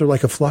teeth are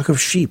like a flock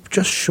of sheep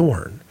just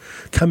shorn,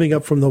 coming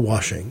up from the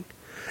washing.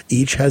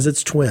 Each has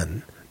its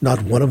twin.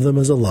 Not one of them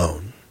is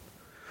alone.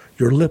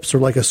 Your lips are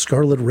like a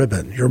scarlet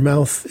ribbon. Your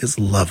mouth is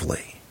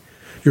lovely.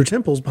 Your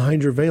temples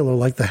behind your veil are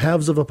like the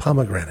halves of a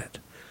pomegranate.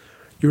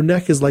 Your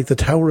neck is like the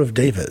Tower of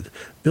David,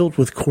 built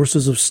with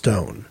courses of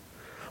stone.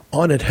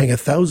 On it hang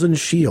 1,000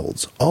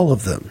 shields, all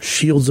of them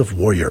shields of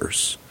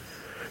warriors.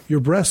 Your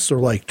breasts are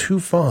like 2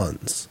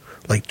 fawns,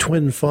 like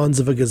twin fawns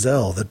of a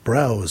gazelle that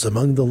browse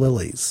among the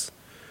lilies.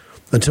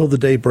 Until the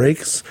day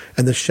breaks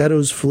and the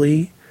shadows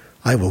flee,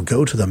 I will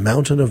go to the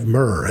mountain of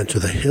myrrh and to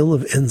the hill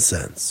of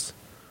incense.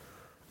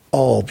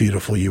 All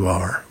beautiful you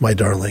are, my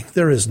darling.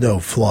 There is no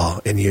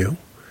flaw in you.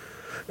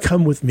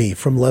 Come with me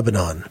from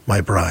Lebanon, my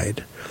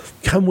bride.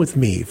 Come with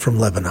me from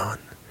Lebanon.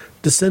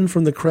 Descend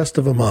from the crest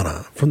of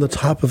Amana, from the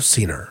top of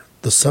Senir,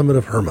 the summit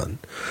of Hermon,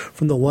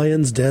 from the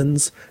lions'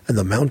 dens and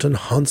the mountain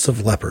haunts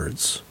of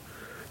leopards.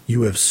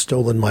 You have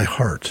stolen my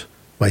heart,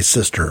 my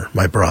sister,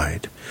 my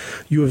bride.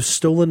 You have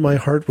stolen my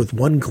heart with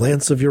one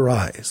glance of your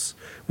eyes,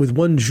 with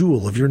one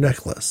jewel of your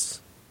necklace.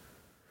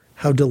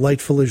 How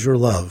delightful is your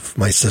love,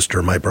 my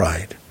sister, my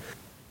bride.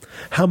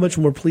 How much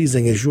more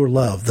pleasing is your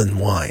love than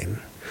wine,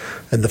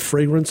 and the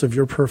fragrance of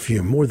your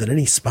perfume more than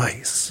any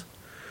spice.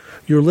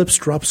 Your lips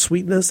drop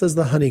sweetness as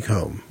the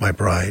honeycomb, my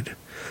bride.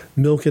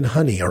 Milk and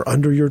honey are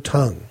under your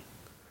tongue.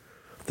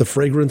 The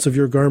fragrance of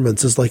your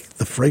garments is like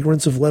the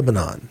fragrance of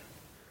Lebanon.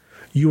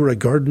 You are a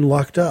garden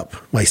locked up,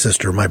 my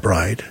sister, my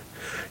bride.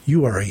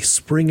 You are a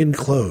spring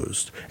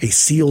enclosed, a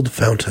sealed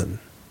fountain.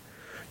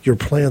 Your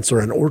plants are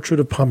an orchard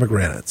of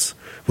pomegranates,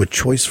 with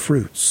choice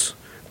fruits,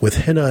 with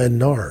henna and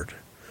nard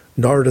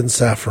and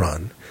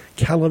saffron,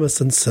 calamus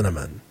and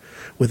cinnamon,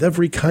 with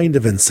every kind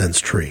of incense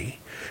tree,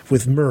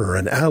 with myrrh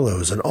and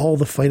aloes and all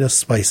the finest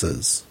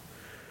spices.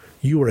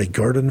 You are a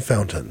garden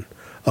fountain,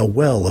 a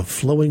well of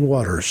flowing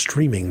water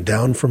streaming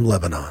down from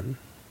Lebanon.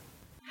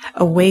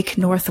 Awake,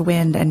 north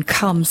wind, and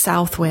come,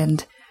 south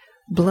wind.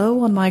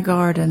 Blow on my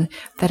garden,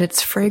 that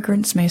its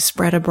fragrance may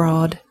spread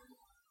abroad.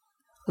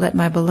 Let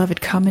my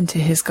beloved come into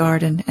his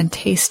garden and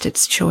taste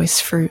its choice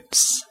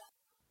fruits.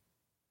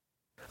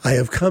 I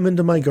have come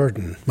into my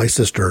garden, my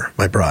sister,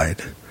 my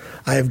bride.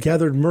 I have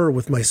gathered myrrh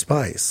with my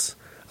spice.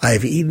 I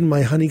have eaten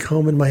my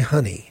honeycomb and my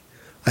honey.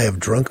 I have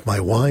drunk my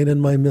wine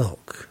and my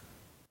milk.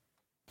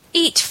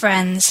 Eat,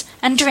 friends,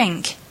 and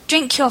drink.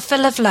 Drink your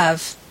fill of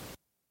love.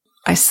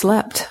 I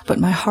slept, but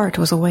my heart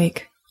was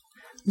awake.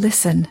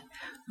 Listen,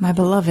 my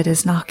beloved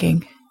is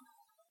knocking.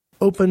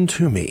 Open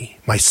to me,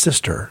 my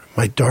sister,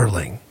 my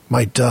darling,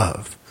 my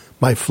dove,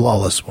 my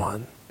flawless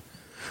one.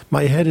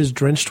 My head is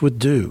drenched with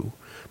dew.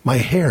 my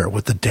hair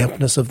with the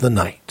dampness of the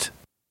night.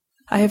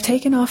 I have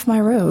taken off my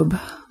robe.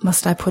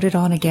 Must I put it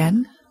on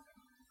again?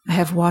 I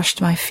have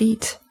washed my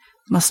feet.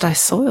 Must I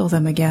soil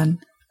them again?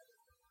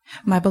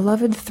 My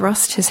beloved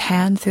thrust his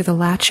hand through the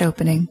latch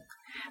opening.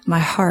 My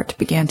heart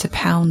began to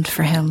pound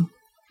for him.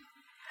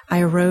 I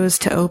arose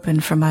to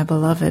open for my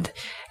beloved,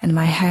 and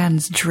my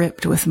hands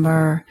dripped with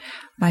myrrh,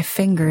 my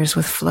fingers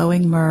with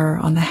flowing myrrh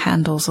on the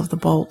handles of the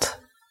bolt.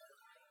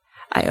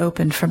 I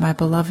opened for my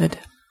beloved,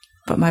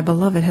 but my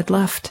beloved had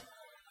left.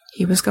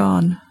 He was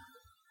gone.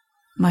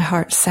 My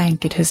heart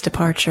sank at his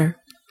departure.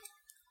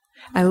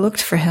 I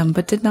looked for him,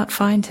 but did not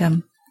find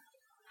him.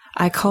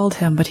 I called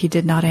him, but he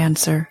did not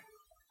answer.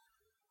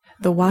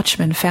 The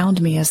watchmen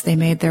found me as they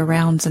made their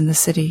rounds in the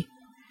city.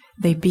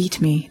 They beat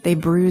me, they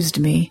bruised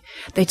me,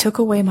 they took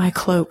away my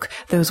cloak,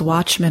 those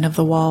watchmen of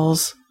the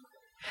walls.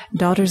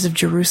 Daughters of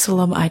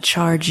Jerusalem, I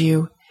charge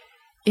you,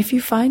 if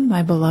you find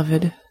my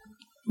beloved,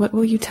 what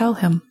will you tell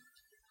him?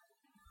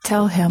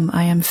 Tell him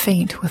I am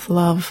faint with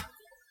love.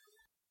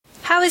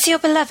 How is your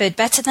beloved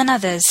better than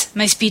others,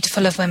 most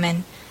beautiful of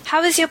women?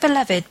 How is your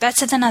beloved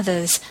better than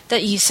others,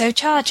 that you so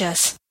charge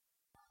us?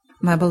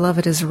 My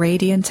beloved is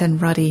radiant and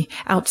ruddy,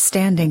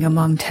 outstanding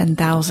among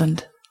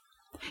 10,000.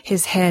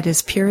 His head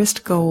is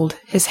purest gold,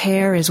 his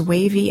hair is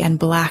wavy and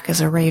black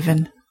as a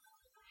raven.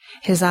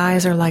 His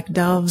eyes are like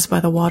doves by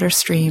the water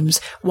streams,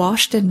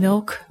 washed in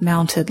milk,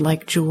 mounted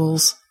like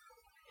jewels.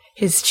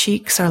 His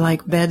cheeks are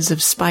like beds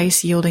of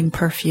spice yielding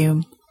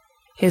perfume.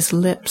 His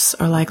lips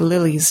are like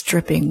lilies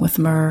dripping with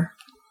myrrh.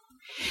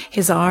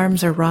 His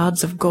arms are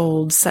rods of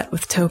gold set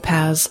with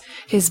topaz.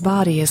 His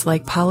body is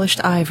like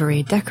polished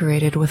ivory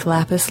decorated with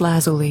lapis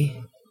lazuli.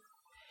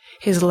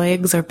 His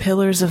legs are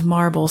pillars of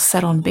marble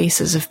set on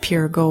bases of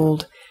pure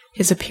gold.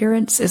 His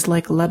appearance is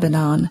like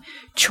Lebanon,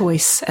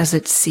 choice as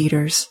its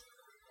cedars.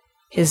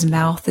 His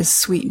mouth is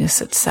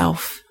sweetness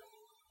itself.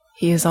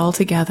 He is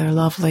altogether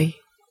lovely.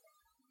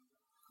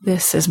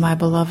 This is my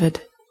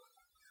beloved.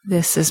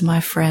 This is my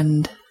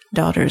friend,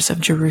 daughters of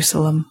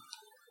Jerusalem.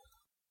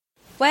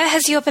 Where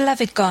has your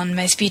beloved gone,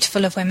 most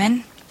beautiful of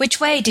women?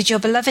 Which way did your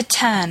beloved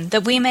turn,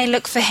 that we may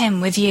look for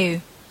him with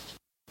you?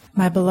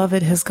 My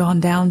beloved has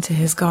gone down to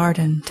his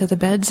garden, to the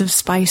beds of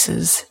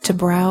spices, to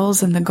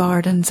browse in the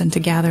gardens and to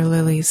gather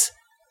lilies.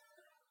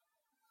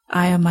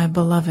 I am my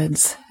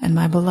beloved's, and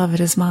my beloved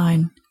is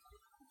mine.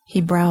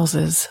 He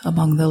browses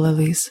among the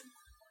lilies.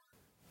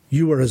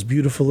 You are as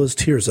beautiful as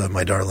Tirzah,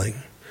 my darling,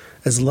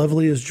 as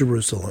lovely as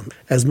Jerusalem,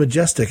 as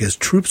majestic as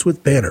troops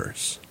with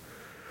banners.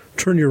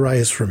 Turn your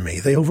eyes from me,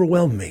 they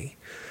overwhelm me.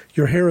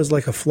 Your hair is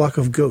like a flock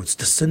of goats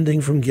descending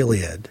from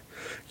Gilead.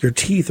 Your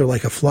teeth are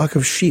like a flock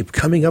of sheep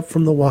coming up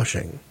from the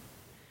washing.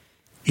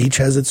 Each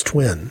has its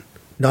twin,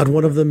 not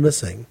one of them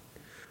missing.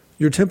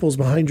 Your temples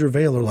behind your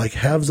veil are like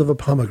halves of a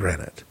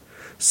pomegranate.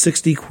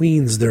 60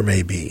 queens there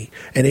may be,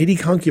 and 80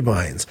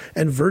 concubines,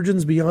 and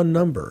virgins beyond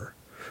number.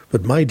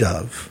 But my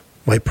dove,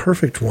 my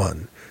perfect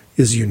one,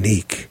 is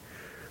unique,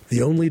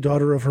 the only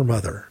daughter of her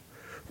mother,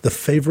 the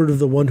favorite of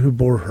the one who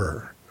bore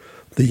her.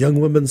 The young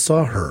women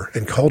saw her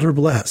and called her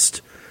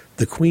blessed.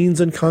 The queens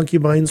and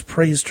concubines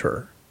praised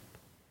her.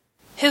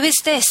 Who is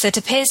this that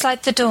appears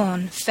like the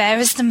dawn, fair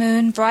as the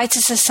moon, bright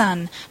as the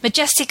sun,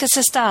 majestic as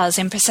the stars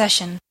in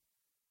procession?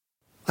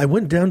 I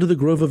went down to the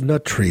grove of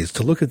nut trees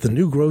to look at the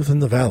new growth in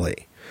the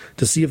valley,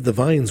 to see if the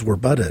vines were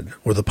budded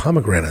or the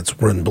pomegranates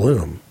were in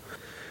bloom.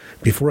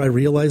 Before I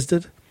realized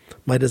it,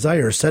 my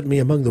desire set me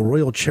among the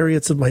royal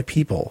chariots of my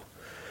people.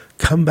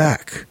 Come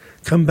back,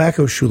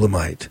 O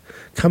Shulamite,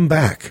 come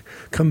back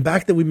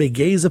that we may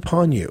gaze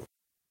upon you.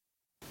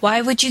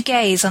 Why would you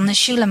gaze on the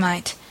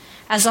Shulamite,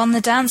 as on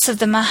the dance of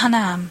the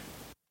Mahanam?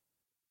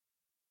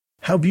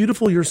 How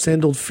beautiful your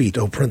sandaled feet,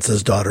 O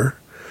prince's daughter!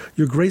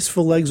 Your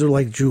graceful legs are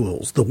like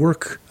jewels, the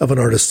work of an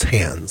artist's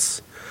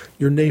hands.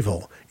 Your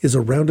navel is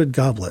a rounded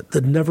goblet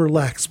that never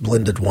lacks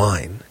blended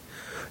wine.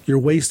 Your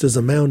waist is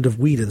a mound of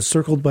wheat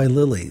encircled by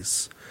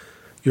lilies.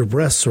 Your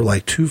breasts are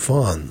like 2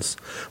 fawns,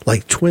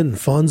 like twin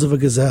fawns of a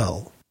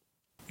gazelle.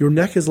 Your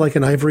neck is like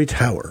an ivory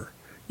tower.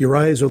 Your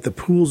eyes are like the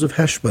pools of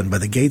Heshbon by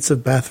the gates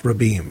of Bath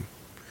Rabim.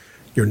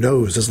 Your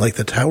nose is like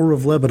the tower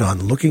of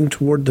Lebanon looking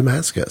toward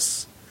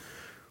Damascus.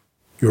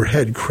 Your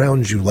head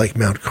crowns you like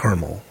Mount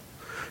Carmel.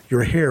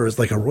 Your hair is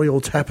like a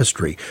royal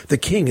tapestry. The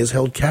king is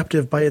held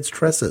captive by its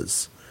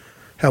tresses.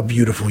 How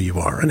beautiful you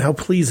are, and how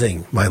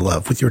pleasing, my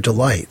love, with your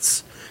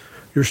delights.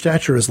 Your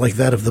stature is like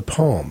that of the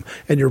palm,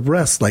 and your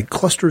breasts like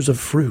clusters of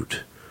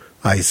fruit.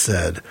 I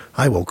said,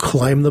 I will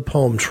climb the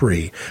palm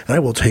tree, and I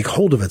will take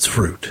hold of its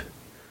fruit.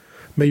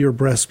 May your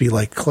breasts be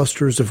like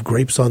clusters of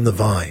grapes on the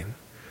vine,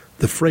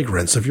 the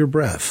fragrance of your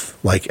breath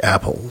like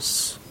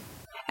apples.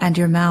 And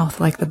your mouth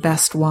like the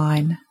best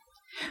wine.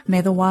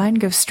 May the wine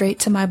go straight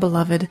to my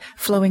beloved,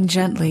 flowing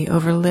gently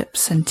over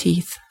lips and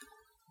teeth.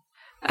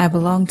 I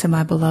belong to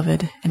my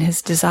beloved, and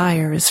his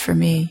desire is for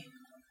me.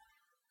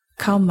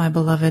 Come, my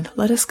beloved,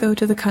 let us go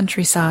to the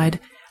countryside.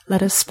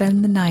 Let us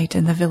spend the night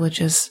in the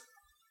villages.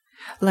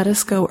 Let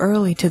us go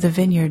early to the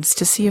vineyards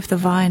to see if the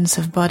vines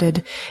have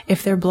budded,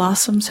 if their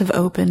blossoms have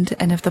opened,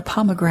 and if the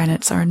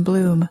pomegranates are in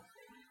bloom.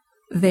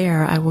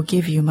 There I will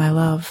give you my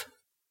love.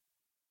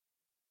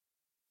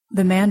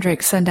 The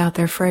mandrakes send out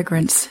their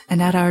fragrance,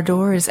 and at our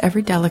door is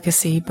every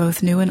delicacy,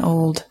 both new and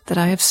old, that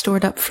I have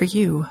stored up for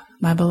you,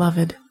 my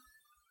beloved.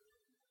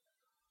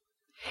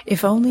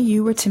 If only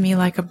you were to me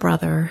like a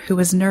brother who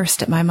was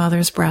nursed at my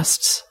mother's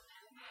breasts.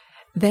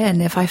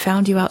 Then, if I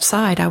found you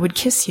outside, I would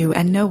kiss you,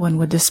 and no one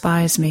would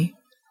despise me.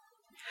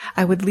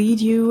 I would lead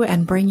you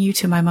and bring you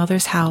to my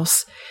mother's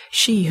house,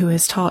 she who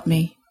has taught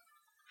me.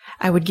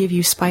 I would give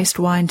you spiced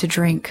wine to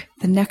drink,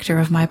 the nectar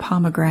of my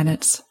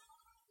pomegranates.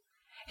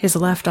 His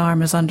left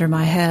arm is under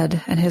my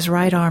head, and his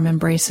right arm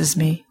embraces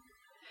me.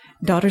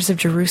 Daughters of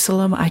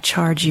Jerusalem, I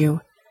charge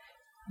you,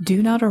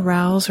 do not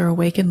arouse or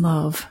awaken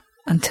love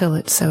until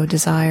it so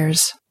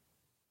desires.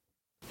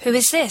 Who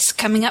is this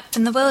coming up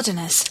from the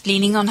wilderness,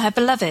 leaning on her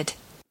beloved?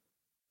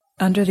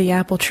 Under the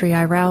apple tree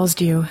I roused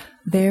you.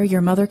 There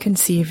your mother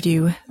conceived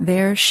you.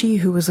 There she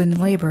who was in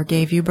labor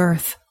gave you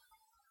birth.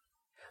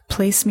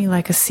 Place me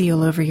like a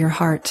seal over your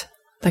heart,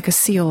 like a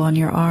seal on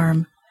your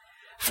arm.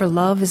 For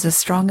love is as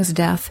strong as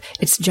death,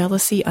 its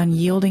jealousy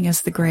unyielding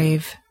as the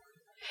grave.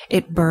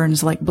 It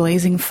burns like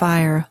blazing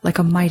fire, like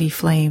a mighty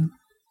flame.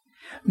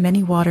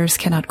 Many waters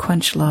cannot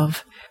quench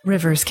love,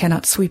 rivers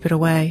cannot sweep it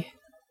away.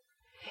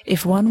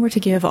 If one were to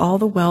give all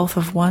the wealth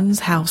of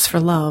one's house for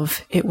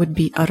love, it would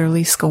be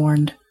utterly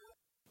scorned.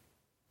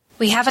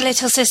 We have a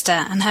little sister,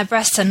 and her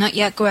breasts are not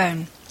yet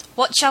grown.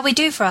 What shall we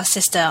do for our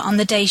sister on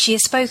the day she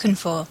is spoken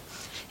for?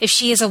 If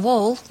she is a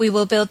wall, we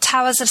will build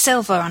towers of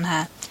silver on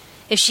her.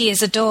 If she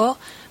is a door,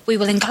 we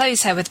will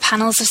enclose her with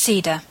panels of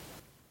cedar.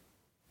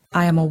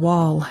 I am a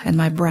wall, and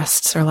my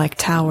breasts are like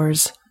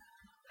towers.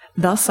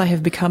 Thus I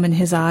have become in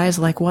his eyes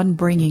like one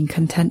bringing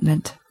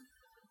contentment.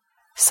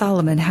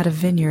 Solomon had a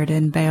vineyard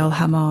in Baal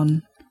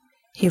Hamon.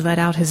 He let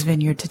out his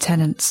vineyard to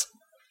tenants.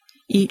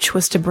 Each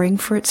was to bring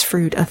for its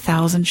fruit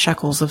 1,000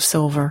 shekels of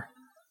silver.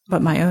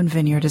 But my own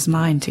vineyard is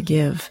mine to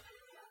give.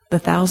 The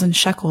 1,000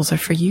 shekels are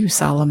for you,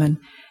 Solomon,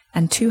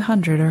 and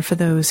 200 are for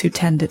those who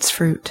tend its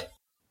fruit.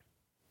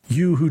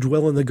 You who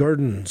dwell in the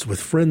gardens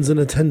with friends in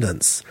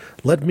attendance,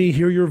 let me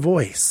hear your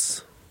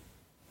voice.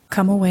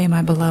 Come away,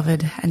 my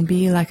beloved, and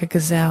be like a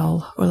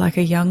gazelle or like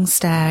a young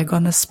stag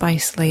on the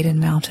spice-laden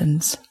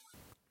mountains.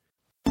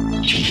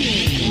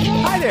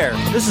 Hi there,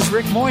 this is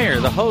Rick Moyer,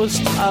 the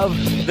host of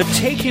the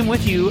Take Him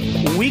With You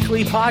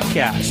weekly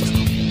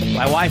podcast.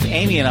 My wife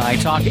Amy and I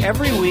talk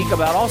every week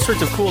about all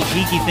sorts of cool,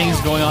 geeky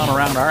things going on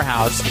around our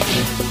house.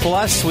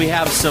 Plus, we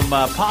have some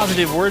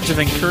positive words of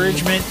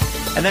encouragement,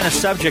 and then a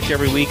subject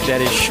every week that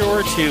is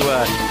sure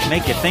to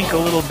make you think a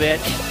little bit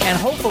and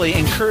hopefully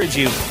encourage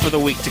you for the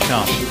week to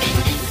come.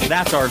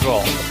 That's our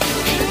goal.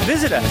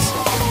 Visit us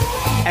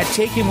at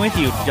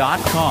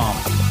takehimwithyou.com.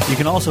 You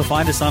can also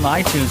find us on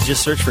iTunes.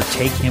 Just search for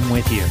Take Him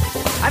With You.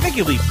 I think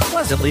you'll be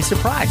pleasantly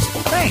surprised.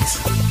 Thanks.